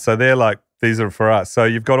 Class. So they're like, these are for us. So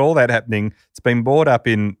you've got all that happening. It's been brought up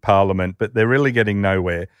in Parliament, but they're really getting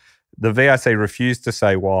nowhere. The VRC refused to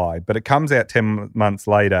say why, but it comes out 10 months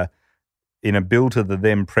later in a bill to the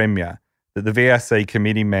then Premier that the VRC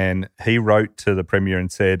committee man, he wrote to the Premier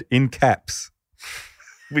and said, in caps,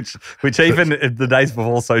 which even the days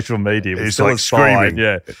before social media was still like screaming.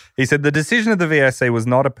 Yeah. He said the decision of the VRC was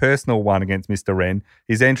not a personal one against Mr. Wren.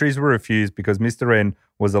 His entries were refused because Mr. Wren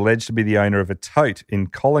was alleged to be the owner of a tote in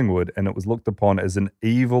Collingwood and it was looked upon as an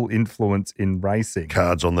evil influence in racing.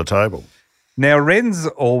 Cards on the table. Now, Wren's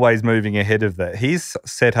always moving ahead of that. He's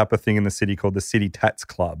set up a thing in the city called the City Tats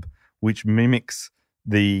Club, which mimics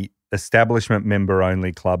the establishment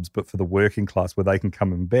member-only clubs, but for the working class where they can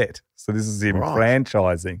come and bet. So this is him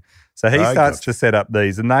franchising. So he starts to set up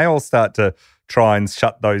these and they all start to try and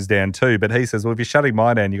shut those down too. But he says, well, if you're shutting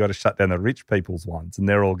mine down, you've got to shut down the rich people's ones. And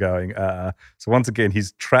they're all going, So once again,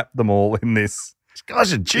 he's trapped them all in this. This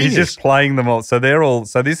guy's a genius. He's just playing them all. So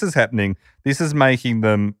this is happening. This is making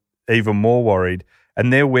them even more worried.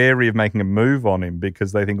 And they're wary of making a move on him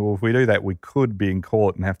because they think, well, if we do that, we could be in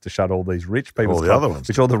court and have to shut all these rich people's all the other ones.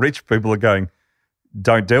 Which all the rich people are going,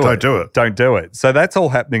 don't do it. Don't do it. So that's all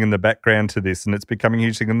happening in the background to this and it's becoming a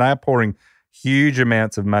huge thing. And they're pouring huge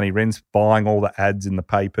amounts of money. Wren's buying all the ads in the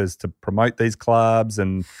papers to promote these clubs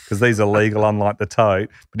and because these are legal unlike the tote,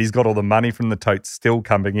 but he's got all the money from the tote still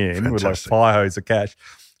coming in with like fire hose of cash.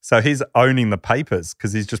 So he's owning the papers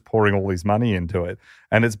because he's just pouring all his money into it.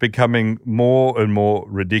 And it's becoming more and more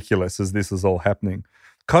ridiculous as this is all happening.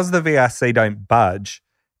 Because the VRC don't budge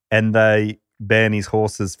and they ban his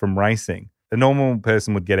horses from racing, a normal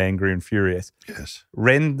person would get angry and furious. Yes.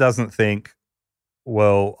 Wren doesn't think,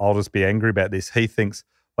 well, I'll just be angry about this. He thinks,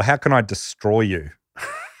 well, how can I destroy you?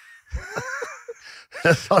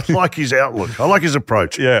 I like his outlook. I like his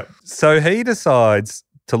approach. Yeah. So he decides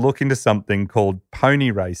to look into something called pony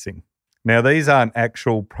racing. Now, these aren't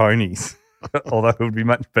actual ponies, although it would be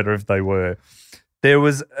much better if they were. There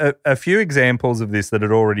was a few examples of this that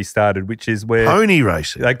had already started, which is where... Pony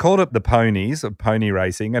racing. They called it the ponies, of pony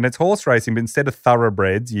racing, and it's horse racing, but instead of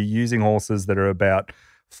thoroughbreds, you're using horses that are about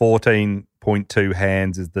 14.2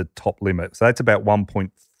 hands is the top limit. So that's about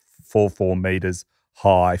 1.44 metres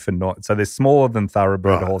high for not... So they're smaller than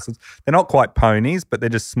thoroughbred horses. They're not quite ponies, but they're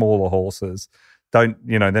just smaller horses. They're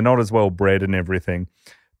not as well bred and everything,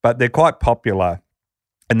 but they're quite popular.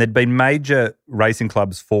 And there'd been major racing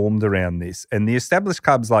clubs formed around this. And the established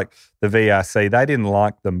clubs like the VRC, they didn't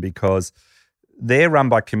like them because they're run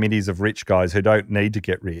by committees of rich guys who don't need to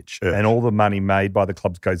get rich. Yes. And all the money made by the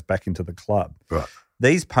clubs goes back into the club. Right.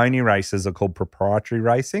 These pony races are called proprietary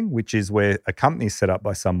racing, which is where a company is set up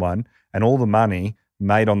by someone and all the money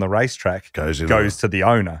made on the racetrack goes to the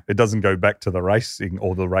owner. It doesn't go back to the racing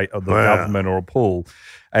or the government or a pool.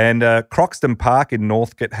 And Croxton Park in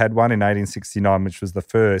Northcote had one in 1869, which was the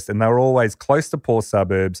first. And they were always close to poor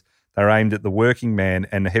suburbs. They were aimed at the working man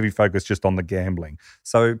and a heavy focus just on the gambling.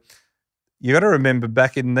 So you got to remember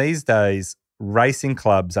back in these days, racing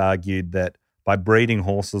clubs argued that by breeding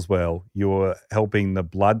horses well, you were helping the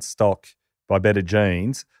blood stock by better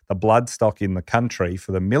genes, the blood stock in the country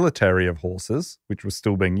for the military of horses, which was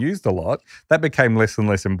still being used a lot, that became less and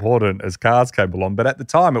less important as cars came along. But at the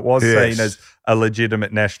time, it was seen as a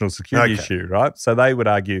legitimate national security issue, right? So they would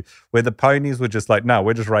argue where the ponies were just like, no,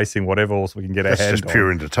 we're just racing whatever horse we can get our hands on. That's just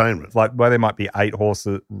pure entertainment. Like where there might be 8 horse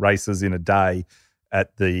races in a day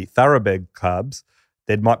at the thoroughbred clubs,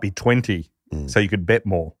 there might be 20, so you could bet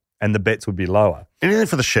more and the bets would be lower. Anything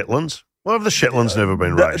for the Shetlands? Why have the Shetlands never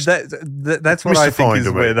been raced? That's what I think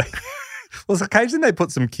is where they... Well, occasionally they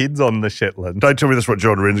put some kids on the Shetlands. Don't tell me that's what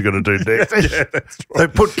John Wren's going to do next. Yeah, that's right. They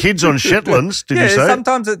put kids on Shetlands, did you say?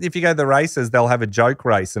 Sometimes if you go to the races, they'll have a joke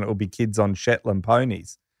race and it will be kids on Shetland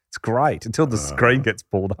ponies. It's great until the screen gets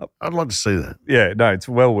pulled up. I'd like to see that. Yeah, no, it's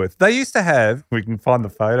well worth. They used to have, we can find the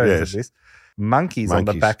photos of this, monkeys on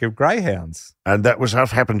the back of greyhounds. And that was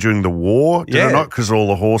what happened during the war, did it not? Because all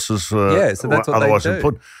the horses so that's what otherwise they do.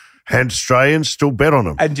 Put. And Australians still bet on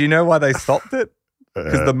them. And do you know why they stopped it?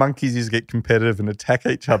 Because the monkeys used to get competitive and attack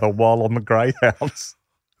each other while on the greyhounds.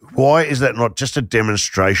 Why is that not just a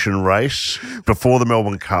demonstration race before the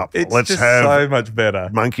Melbourne Cup? Let's just have so much better.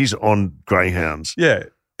 Monkeys on greyhounds. Yeah,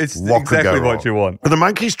 it's exactly what you want. Are the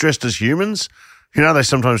monkeys dressed as humans? You know, they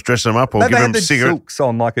sometimes dress them up or give them cigarettes. Silks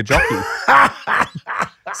on like a jockey.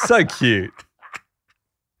 So cute.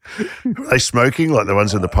 Were they smoking like the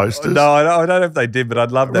ones in the posters? No, I don't know if they did, but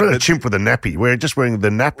I'd love that. We're a chimp with a nappy. We're just wearing the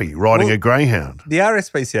nappy, riding a greyhound. The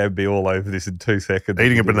RSPCA would be all over this in 2 seconds.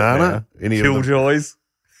 Eating a banana? Killjoys.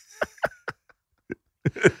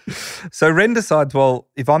 So Wren decides, well,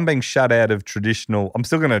 if I'm being shut out of traditional, I'm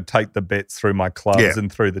still going to take the bets through my clubs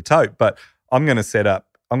and through the tote, but I'm going to try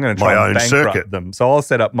and bankrupt circuit. them. So I'll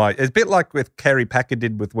set up it's a bit like with Kerry Packer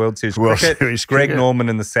did with World Series Cricket. Greg Norman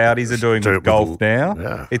and the Saudis are doing with golf now.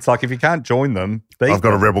 Yeah. It's like if you can't join them, I've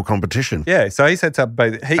got a rebel competition. Yeah, so he sets up.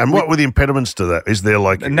 What were the impediments to that? Is there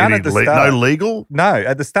none at the start. No legal? No,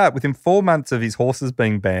 at the start, within 4 months of his horses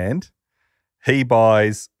being banned, he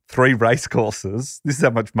buys 3 race courses. This is how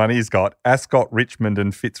much money he's got: Ascot, Richmond,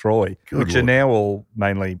 and Fitzroy, which are now all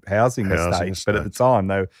mainly housing estates. But at the time,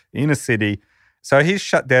 they were in a city. So he's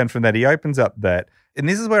shut down from that. He opens up that. And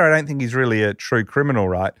this is where I don't think he's really a true criminal,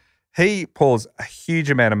 right? He pours a huge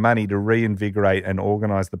amount of money to reinvigorate and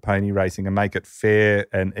organise the pony racing and make it fair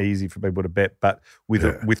and easy for people to bet, but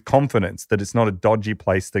with confidence that it's not a dodgy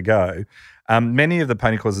place to go. Many of the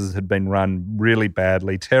pony courses had been run really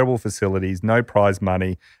badly, terrible facilities, no prize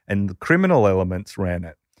money, and the criminal elements ran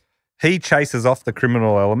it. He chases off the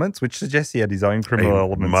criminal elements, which suggests he had his own criminal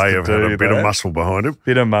elements. May have had a bit of muscle behind him.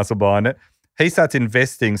 Bit of muscle behind it. He starts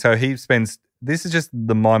investing. So he spends, this is just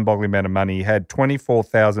the mind-boggling amount of money. He had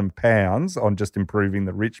 £24,000 on just improving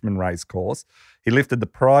the Richmond race course. He lifted the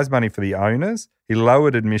prize money for the owners. He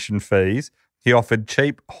lowered admission fees. He offered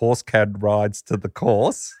cheap horse cad rides to the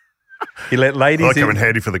course. He let ladies come in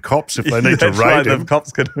handy for the cops if they need to raid him. The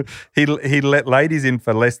cops he let ladies in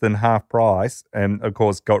for less than half price and, of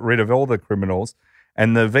course, got rid of all the criminals.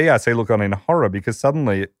 And the VRC look on in horror because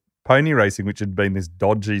suddenly pony racing, which had been this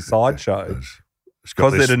dodgy sideshow,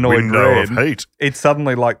 because it annoyed Wren, it's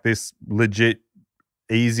suddenly like this legit,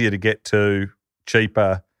 easier to get to,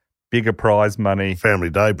 cheaper, bigger prize money.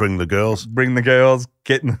 Family day, bring the girls,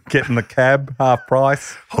 get in the cab, half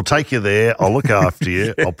price. I'll take you there. I'll look after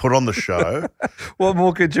you. I'll put on the show. What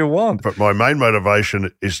more could you want? But my main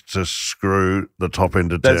motivation is to screw the top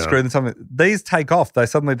end of town. These take off.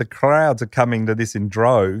 Suddenly the crowds are coming to this in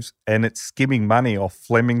droves and it's skimming money off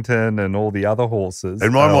Flemington and all the other horses.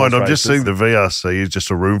 In my mind, I'm just seeing the VRC is just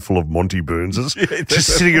a room full of Monty Burnses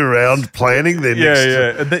just sitting around planning their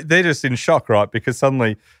next. Yeah. They're just in shock, right? Because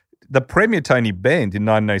suddenly the Premier Tony Bent in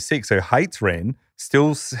 1906, who hates Wren,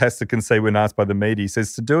 still has to concede when asked by the media. He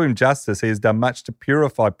says, to do him justice, he has done much to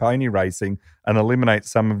purify pony racing and eliminate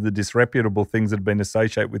some of the disreputable things that have been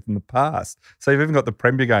associated with in the past. So you've even got the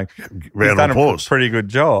Premier going, he's done a pretty good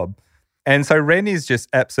job. And so Wren is just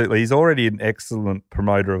he's already an excellent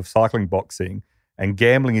promoter of cycling boxing and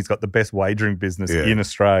gambling. He's got the best wagering business in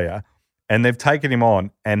Australia. And they've taken him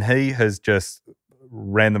on and he has just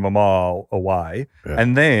ran them a mile away. Yeah.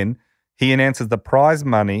 And then he announces the prize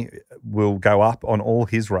money will go up on all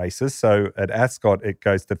his races. So at Ascot, it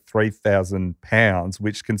goes to £3,000,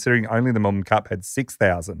 which considering only the Melbourne Cup had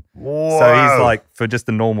 6,000. So he's like, for just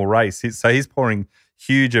a normal race. He's pouring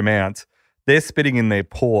huge amounts. They're spitting in their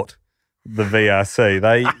port, the VRC.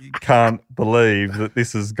 They can't believe that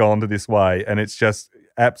this has gone to this way. And it's just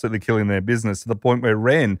absolutely killing their business to the point where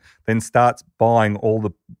Wren then starts buying all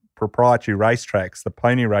the proprietary racetracks, the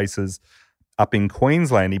pony races up in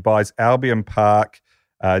Queensland. He buys Albion Park,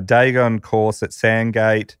 Dagon course at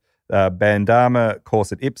Sandgate, Bandama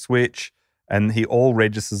course at Ipswich, and he all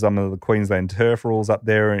registers under the Queensland turf rules up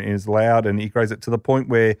there and is allowed, and he grows it to the point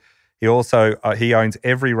where he also he owns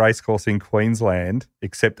every racecourse in Queensland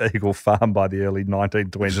except Eagle Farm by the early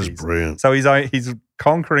 1920s. This is brilliant. So he's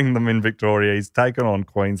conquering them in Victoria. He's taken on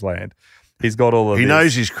Queensland. He's got all of He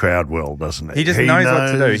knows his crowd well, doesn't he? He just knows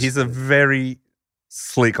what to do. He's a very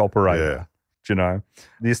slick operator, you know.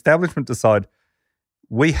 The establishment decide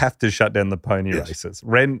we have to shut down the pony races.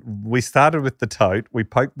 We started with the tote, we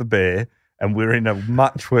poked the bear, and we're in a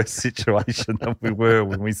much worse situation than we were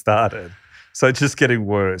when we started. So it's just getting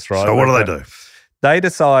worse, right? So what do they do? They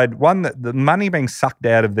decide, one, that the money being sucked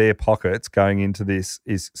out of their pockets going into this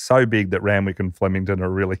is so big that Randwick and Flemington are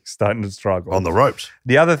really starting to struggle. On the ropes.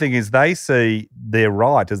 The other thing is they see their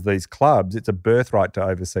right as these clubs, it's a birthright to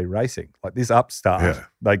oversee racing. Like this upstart,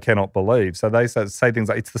 they cannot believe. So they say things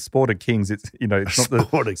like, it's the sport of kings. It's, you know, it's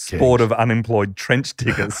not the sport of unemployed trench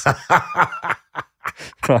diggers.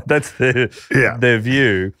 Right, that's their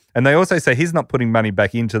view. And they also say he's not putting money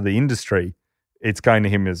back into the industry. It's going to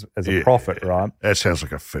him as a profit, right? That sounds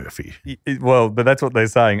like a furphy. Well, but that's what they're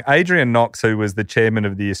saying. Adrian Knox, who was the chairman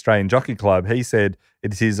of the Australian Jockey Club, he said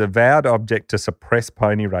it is his avowed object to suppress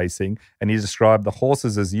pony racing, and he described the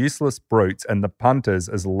horses as useless brutes and the punters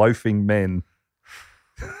as loafing men.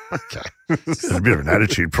 Okay. There's a bit of an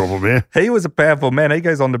attitude problem here. He was a powerful man. He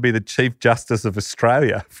goes on to be the Chief Justice of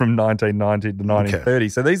Australia from 1990 to 1930.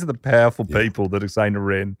 So these are the powerful people that are saying to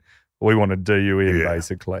Wren, we want to do you in,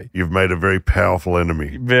 basically. You've made a very powerful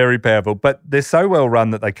enemy. Very powerful. But they're so well run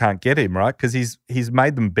that they can't get him, right? Because he's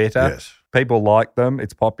made them better. Yes. People like them.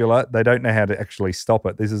 It's popular. They don't know how to actually stop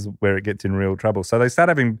it. This is where it gets in real trouble. So they start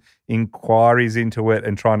having inquiries into it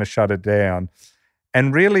and trying to shut it down.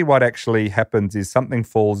 And really what actually happens is something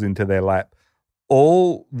falls into their lap.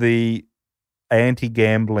 All the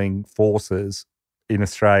anti-gambling forces in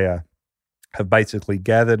Australia have basically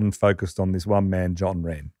gathered and focused on this one man, John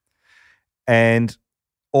Wren. And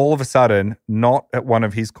all of a sudden, not at one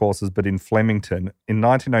of his courses, but in Flemington, in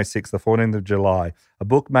 1906, the 14th of July, a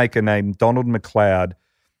bookmaker named Donald McLeod,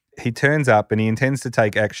 he turns up and he intends to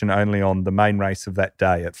take action only on the main race of that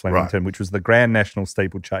day at Flemington, which was the Grand National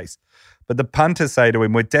Steeplechase. But the punters say to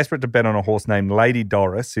him, we're desperate to bet on a horse named Lady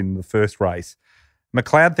Doris in the first race.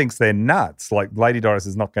 McLeod thinks they're nuts, like Lady Doris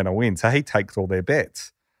is not going to win. So he takes all their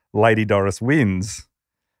bets. Lady Doris wins.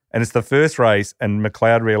 And it's the first race and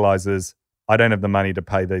McLeod realises, I don't have the money to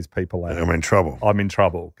pay these people out. I'm in trouble. I'm in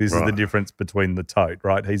trouble. This is the difference between the tote,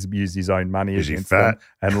 right? He's used his own money Is he against fat? them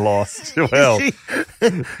and lost. Well,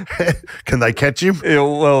 can they catch him?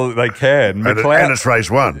 well, they can. And it's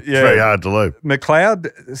race one. It's very hard to lose.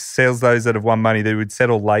 McLeod sells those that have won money they would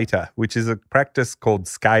settle later, which is a practice called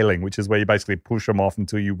scaling, which is where you basically push them off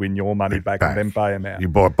until you win your money back and then pay them out.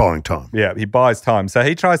 You're buying time. Yeah, he buys time. So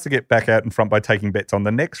he tries to get back out in front by taking bets on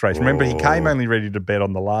the next race. Remember, he came only ready to bet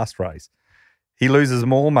on the last race. He loses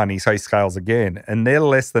more money, so he scales again. And they're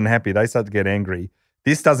less than happy. They start to get angry.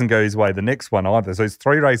 This doesn't go his way the next one either. So he's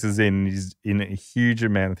 3 races in. He's in a huge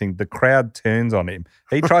amount of things. The crowd turns on him.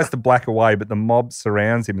 He tries to black away, but the mob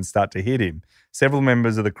surrounds him and start to hit him. Several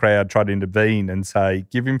members of the crowd try to intervene and say,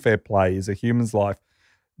 give him fair play. Is a human's life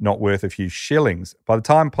not worth a few shillings? By the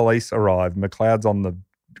time police arrive, McLeod's on the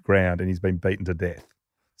ground and he's been beaten to death.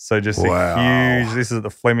 So just a huge, this is at the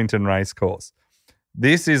Flemington racecourse.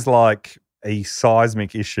 This is like a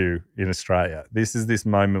seismic issue in Australia. This is this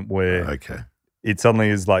moment where it suddenly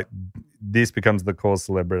is like, this becomes the cause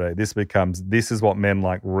celebrity. This is what men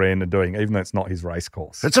like Wren are doing, even though it's not his race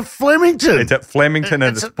course. It's at Flemington. It's at Flemington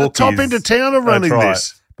and it's it's at the top end of town are running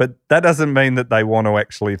this. But that doesn't mean that they want to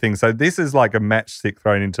actually think. So this is like a matchstick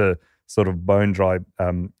thrown into sort of bone-dry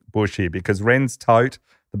bush here, because Wren's tote,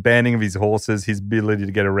 the banning of his horses, his ability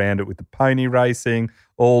to get around it with the pony racing,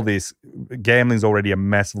 all this, gambling's already a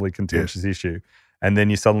massively contentious issue. And then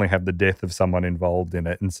you suddenly have the death of someone involved in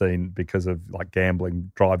it and seen because of like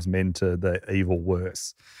gambling drives men to the evil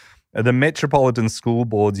worse. The Metropolitan School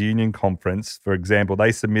Boards Union Conference, for example,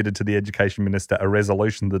 they submitted to the Education Minister a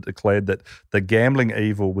resolution that declared that the gambling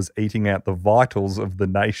evil was eating out the vitals of the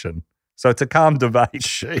nation. So it's a calm debate.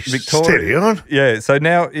 Jeez, Victoria, steady on. Yeah, so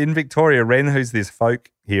now in Victoria, Wren, who's this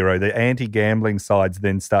folk hero, the anti-gambling sides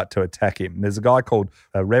then start to attack him. There's a guy called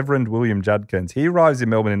Reverend William Judkins. He arrives in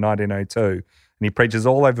Melbourne in 1902 and he preaches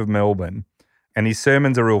all over Melbourne, and his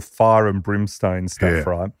sermons are real fire and brimstone stuff,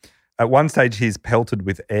 right? At one stage, he's pelted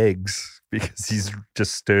with eggs because he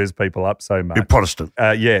just stirs people up so much. You're Protestant.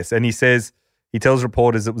 Yes, and he tells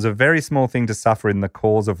reporters it was a very small thing to suffer in the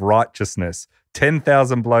cause of righteousness.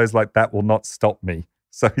 10,000 blows like that will not stop me.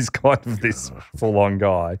 So he's kind of this full-on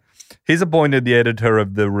guy. He's appointed the editor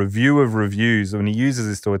of the Review of Reviews, and he uses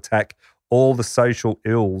this to attack all the social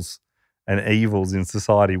ills and evils in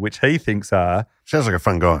society, which he thinks are... Sounds like a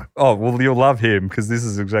fun guy. Oh, well, you'll love him because this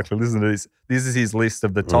is exactly... Listen to this. This is his list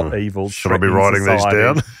of the top evils. Should I be writing these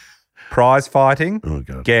down? Prize fighting,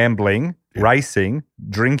 gambling, racing,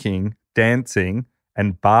 drinking, dancing,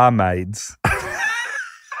 and barmaids.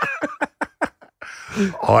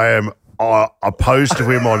 I am opposed to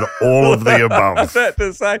him on all of the above. I was about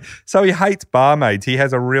to say. So he hates barmaids. He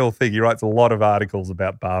has a real thing. He writes a lot of articles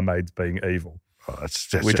about barmaids being evil,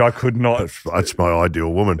 which I could not. That's my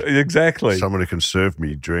ideal woman. Exactly. Someone who can serve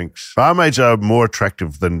me drinks. Barmaids are more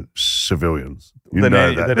attractive than civilians. Than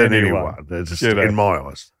anyone. They're just, in my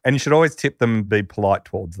eyes. And you should always tip them and be polite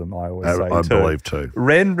towards them, I always say I believe too.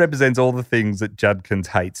 Wren represents all the things that Judkins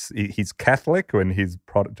hates. He's Catholic when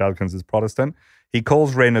Judkins is Protestant. He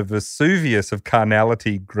calls Wren a Vesuvius of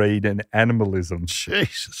carnality, greed, and animalism.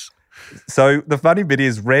 Jesus. So the funny bit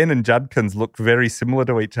is Wren and Judkins look very similar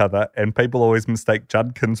to each other, and people always mistake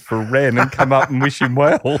Judkins for Wren and come up and wish him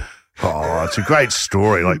well. Oh, it's a great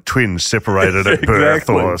story, like twins separated at birth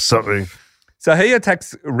or something. So he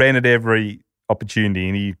attacks Wren at every opportunity,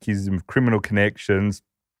 and he accuses him of criminal connections,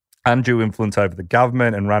 undue influence over the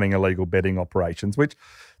government, and running illegal betting operations, which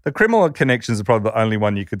The criminal connections are probably the only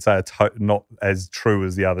one you could say are not as true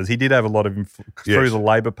as the others. He did have a lot of through the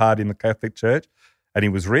Labor Party in the Catholic Church, and he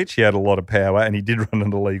was rich. He had a lot of power, and he did run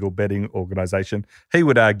an illegal betting organisation. He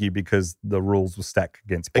would argue because the rules were stacked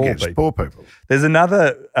against poor people. There's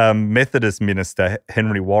another Methodist minister,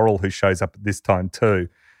 Henry Worrell, who shows up at this time too.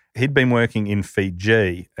 He'd been working in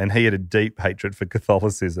Fiji, and he had a deep hatred for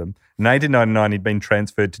Catholicism. In 1899, he'd been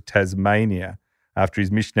transferred to Tasmania after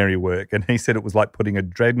his missionary work, and he said it was like putting a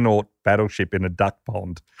dreadnought battleship in a duck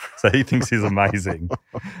pond. So he thinks he's amazing.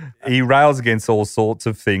 He rails against all sorts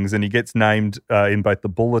of things, and he gets named in both the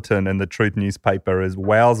Bulletin and the Truth newspaper as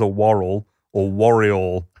Wowser Worrell, or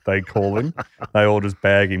Warrior, they call him. They all just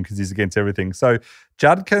bag him because he's against everything. So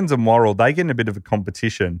Judkins and Worrell, they get in a bit of a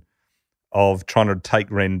competition of trying to take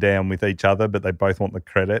Wren down with each other, but they both want the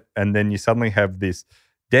credit. And then you suddenly have this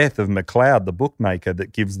death of McLeod, the bookmaker,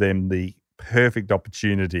 that gives them the perfect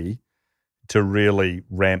opportunity to really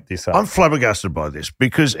ramp this up. I'm flabbergasted by this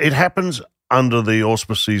because it happens under the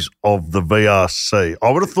auspices of the VRC. I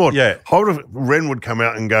would have thought Wren would come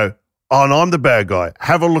out and go, oh, and I'm the bad guy.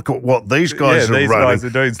 Have a look at what these guys are running. Guys are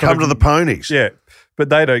doing. Come to the ponies. Yeah, but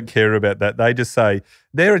they don't care about that. They just say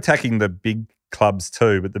they're attacking the big clubs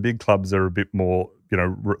too, but the big clubs are a bit more,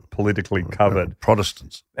 politically covered.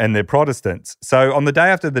 Protestants. And they're Protestants. So on the day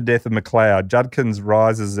after the death of McLeod, Judkins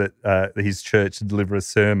rises at his church to deliver a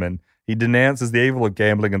sermon. He denounces the evil of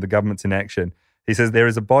gambling and the government's inaction. He says, there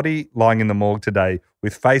is a body lying in the morgue today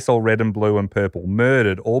with face all red and blue and purple,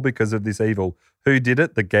 murdered all because of this evil. Who did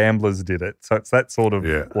it? The gamblers did it. So it's that sort of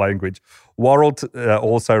language. Worrell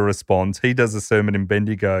also responds. He does a sermon in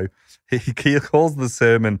Bendigo. He calls the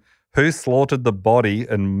sermon, Who Slaughtered the Body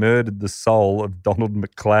and Murdered the Soul of Donald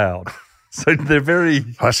McLeod. So they're very...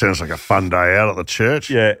 That sounds like a fun day out at the church.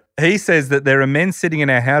 Yeah. He says that there are men sitting in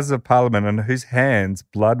our Houses of Parliament on whose hands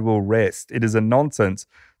blood will rest. It is a nonsense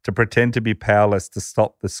to pretend to be powerless to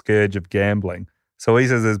stop the scourge of gambling. So he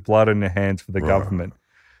says there's blood in their hands for the government.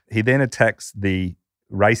 He then attacks the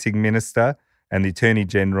racing minister and the Attorney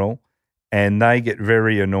General, and they get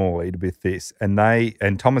very annoyed with this. And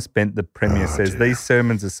Thomas Bent, the Premier, says these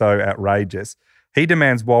sermons are so outrageous. He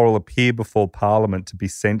demands Worrell appear before Parliament to be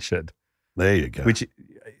censured. There you go.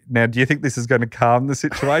 Now, do you think this is going to calm the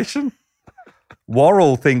situation?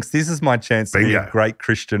 Worrell thinks this is my chance to be a great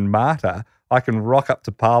Christian martyr. I can rock up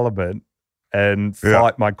to Parliament and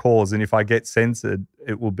fight my cause, and if I get censored,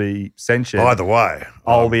 it will be censured. Either way.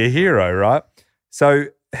 I'll be a hero, right? So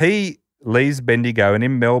he leaves Bendigo, and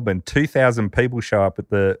in Melbourne, 2,000 people show up at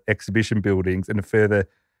the exhibition buildings and a further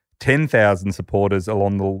 10,000 supporters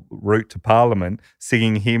along the route to Parliament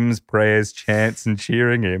singing hymns, prayers, chants and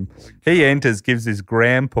cheering him. He enters, gives this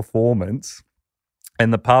grand performance,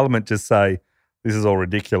 and the Parliament just say, this is all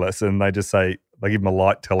ridiculous, and they just say, they give him a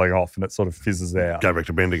light telling off and it sort of fizzes out. Go back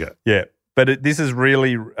to Bendigo. Yeah. But this has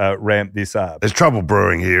really ramped this up. There's trouble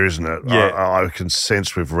brewing here, isn't it? Yeah. I can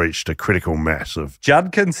sense we've reached a critical mass of...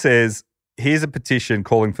 Judkins says, here's a petition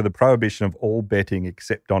calling for the prohibition of all betting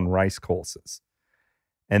except on race courses.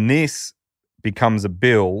 And this becomes a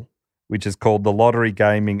bill which is called the Lottery,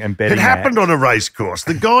 Gaming and Betting It happened Act. on a race course.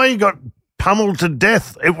 The guy got pummeled to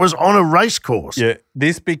death. It was on a race course. Yeah.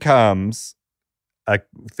 This becomes a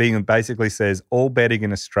thing that basically says all betting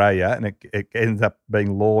in Australia, and it ends up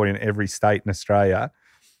being law in every state in Australia,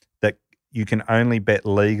 that you can only bet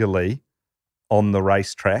legally on the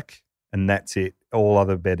racetrack, and that's it. All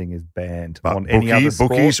other betting is banned on any other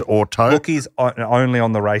sport. Bookies or tote? Bookies only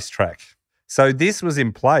on the racetrack. So this was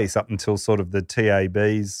in place up until sort of the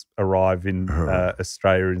TABs arrive in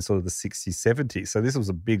Australia in sort of the 60s, 70s. So this was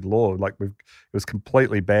a big law. It was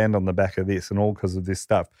completely banned on the back of this, and all because of this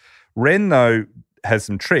stuff. Wren, though, has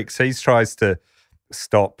some tricks. He tries to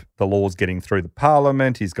stop the laws getting through the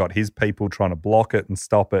Parliament. He's got his people trying to block it and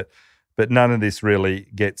stop it, but none of this really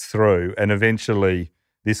gets through. And eventually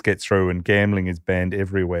this gets through and gambling is banned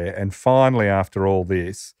everywhere. And finally, after all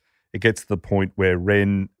this, it gets to the point where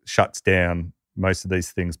Wren shuts down most of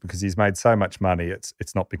these things because he's made so much money,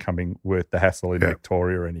 it's not becoming worth the hassle in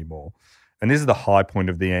Victoria anymore. And this is the high point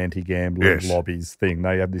of the anti-gambling lobbies thing.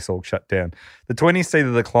 They have this all shut down. The 20s see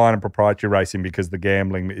the decline of proprietary racing because the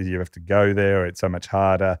gambling, you have to go there, it's so much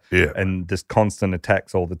harder, and just constant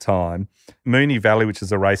attacks all the time. Moonee Valley, which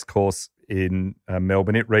is a race course in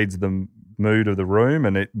Melbourne, it reads the mood of the room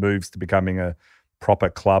and it moves to becoming a proper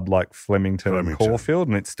club like Flemington and Caulfield,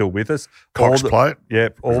 and it's still with us. Cox Plate?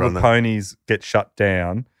 Yep, all the ponies get shut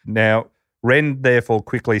down. Now, Wren therefore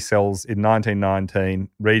quickly sells in 1919,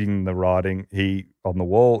 reading the writing on the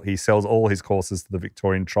wall, he sells all his courses to the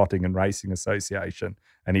Victorian Trotting and Racing Association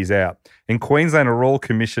and he's out. In Queensland, a Royal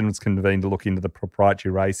Commission was convened to look into the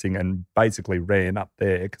proprietary racing and basically Wren up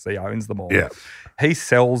there because he owns them all. Yeah. He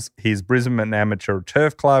sells his Brisbane Amateur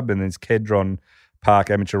Turf Club and his Kedron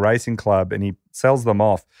Park Amateur Racing Club, and he sells them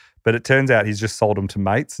off. But it turns out he's just sold them to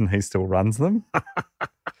mates and he still runs them.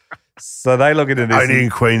 So they look into this. Only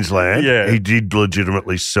in Queensland, he did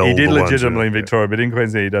legitimately sell He did the legitimately ones in Victoria, but in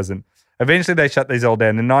Queensland he doesn't. Eventually they shut these all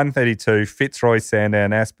down. In 1932, Fitzroy,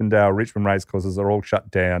 Sandown, Aspendale, Richmond racecourses are all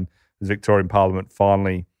shut down as Victorian Parliament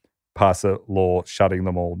finally passed a law shutting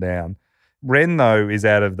them all down. Wren, though, is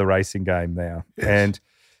out of the racing game now. Yes. And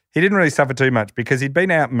he didn't really suffer too much because he'd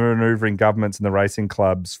been out manoeuvring governments and the racing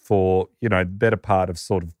clubs for, the better part of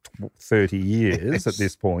sort of 30 years at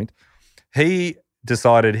this point. He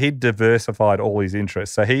decided he'd diversified all his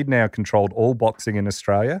interests. So he'd now controlled all boxing in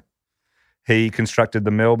Australia. He constructed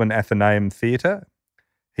the Melbourne Athenaeum Theatre.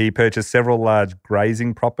 He purchased several large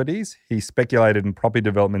grazing properties. He speculated in property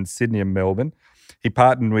development in Sydney and Melbourne. He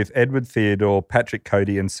partnered with Edward Theodore, Patrick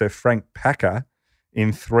Cody and Sir Frank Packer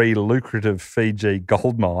in 3 lucrative Fiji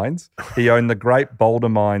gold mines. He owned the Great Boulder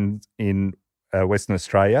Mines in Western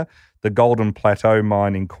Australia, the Golden Plateau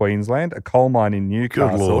Mine in Queensland, a coal mine in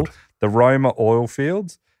Newcastle, the Roma oil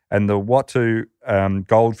fields, and the Watu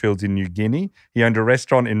goldfields in New Guinea. He owned a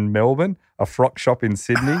restaurant in Melbourne, a frock shop in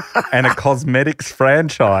Sydney, and a cosmetics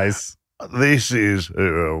franchise. This is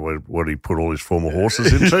what he put all his former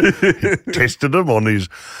horses into. He tested them on his.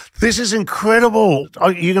 This is incredible.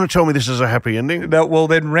 You're going to tell me this is a happy ending? No, well,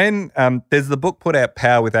 then Wren, there's the book put out,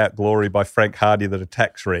 Power Without Glory by Frank Hardy that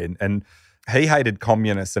attacks Wren. And he hated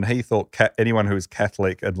communists and he thought anyone who was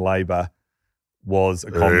Catholic and Labor was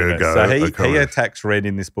a communist. So he attacks Wren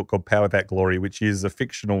in this book called Power Without Glory, which is a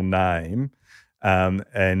fictional name.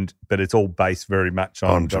 But it's all based very much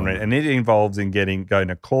on John Wren. And it involves in going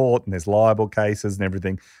to court and there's libel cases and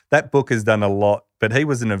everything. That book has done a lot, but he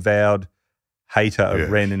was an avowed hater of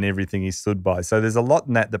Wren and everything he stood by. So there's a lot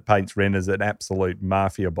in that paints Wren as an absolute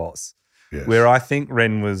mafia boss. Yes. Where I think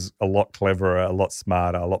Wren was a lot cleverer, a lot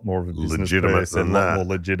smarter, a lot more of a business person, a lot more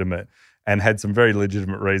legitimate, and had some very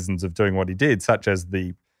legitimate reasons of doing what he did, such as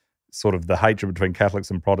the sort of the hatred between Catholics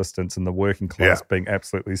and Protestants and the working class being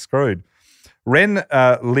absolutely screwed. Wren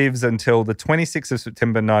lives until the 26th of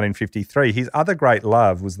September 1953. His other great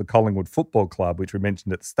love was the Collingwood Football Club, which we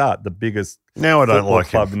mentioned at the start, the biggest now I don't like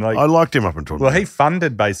club him. I liked him up until now. Well, he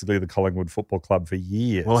funded basically the Collingwood Football Club for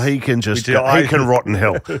years. Well, he can rot in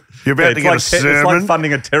hell. You're about to get a sermon. It's like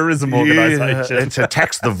funding a terrorism organisation. It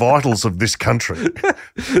attacks the vitals of this country.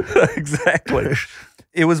 Exactly.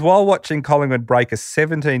 It was while watching Collingwood break a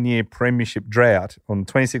 17-year premiership drought on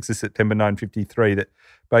 26th of September 1953 that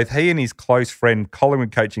both he and his close friend,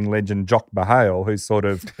 Collingwood coaching legend Jock Bahale, who's sort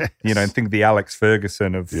of, think the Alex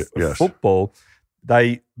Ferguson of football,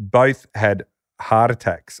 they both had heart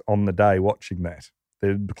attacks on the day watching that.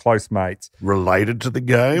 They're close mates. Related to the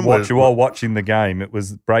game? While watching the game. It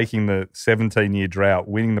was breaking the 17-year drought,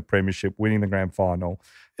 winning the premiership, winning the grand final.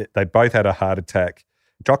 They both had a heart attack.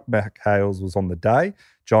 Jock Bahale's was on the day.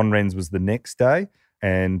 John Wren's was the next day.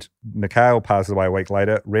 And McHale passes away a week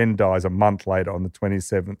later. Wren dies a month later on the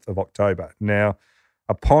 27th of October. Now,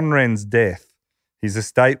 upon Wren's death, his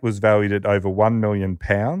estate was valued at over £1 million,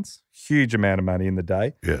 huge amount of money in the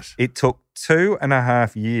day. Yes. It took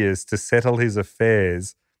 2.5 years to settle his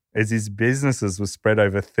affairs as his businesses were spread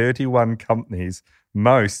over 31 companies,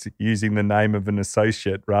 most using the name of an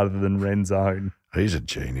associate rather than Wren's own. He's a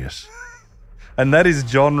genius. And that is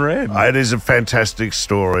John Wren. It is a fantastic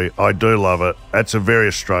story. I do love it. That's a very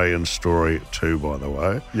Australian story too, by the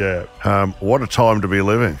way. Yeah. What a time to be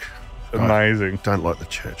living. Amazing. I don't like the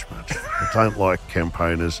church much. I don't like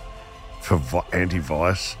campaigners for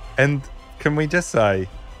anti-vice. And can we just say,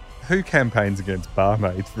 who campaigns against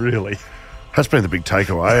barmaids, really? That's been the big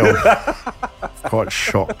takeaway. I'm quite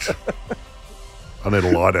shocked. I need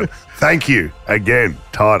a lighter. Thank you again,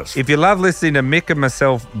 Titus. If you love listening to Mick and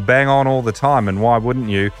myself bang on all the time, and why wouldn't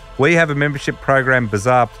you, we have a membership program,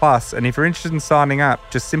 Bazaar Plus, and if you're interested in signing up,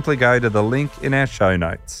 just simply go to the link in our show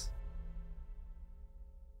notes.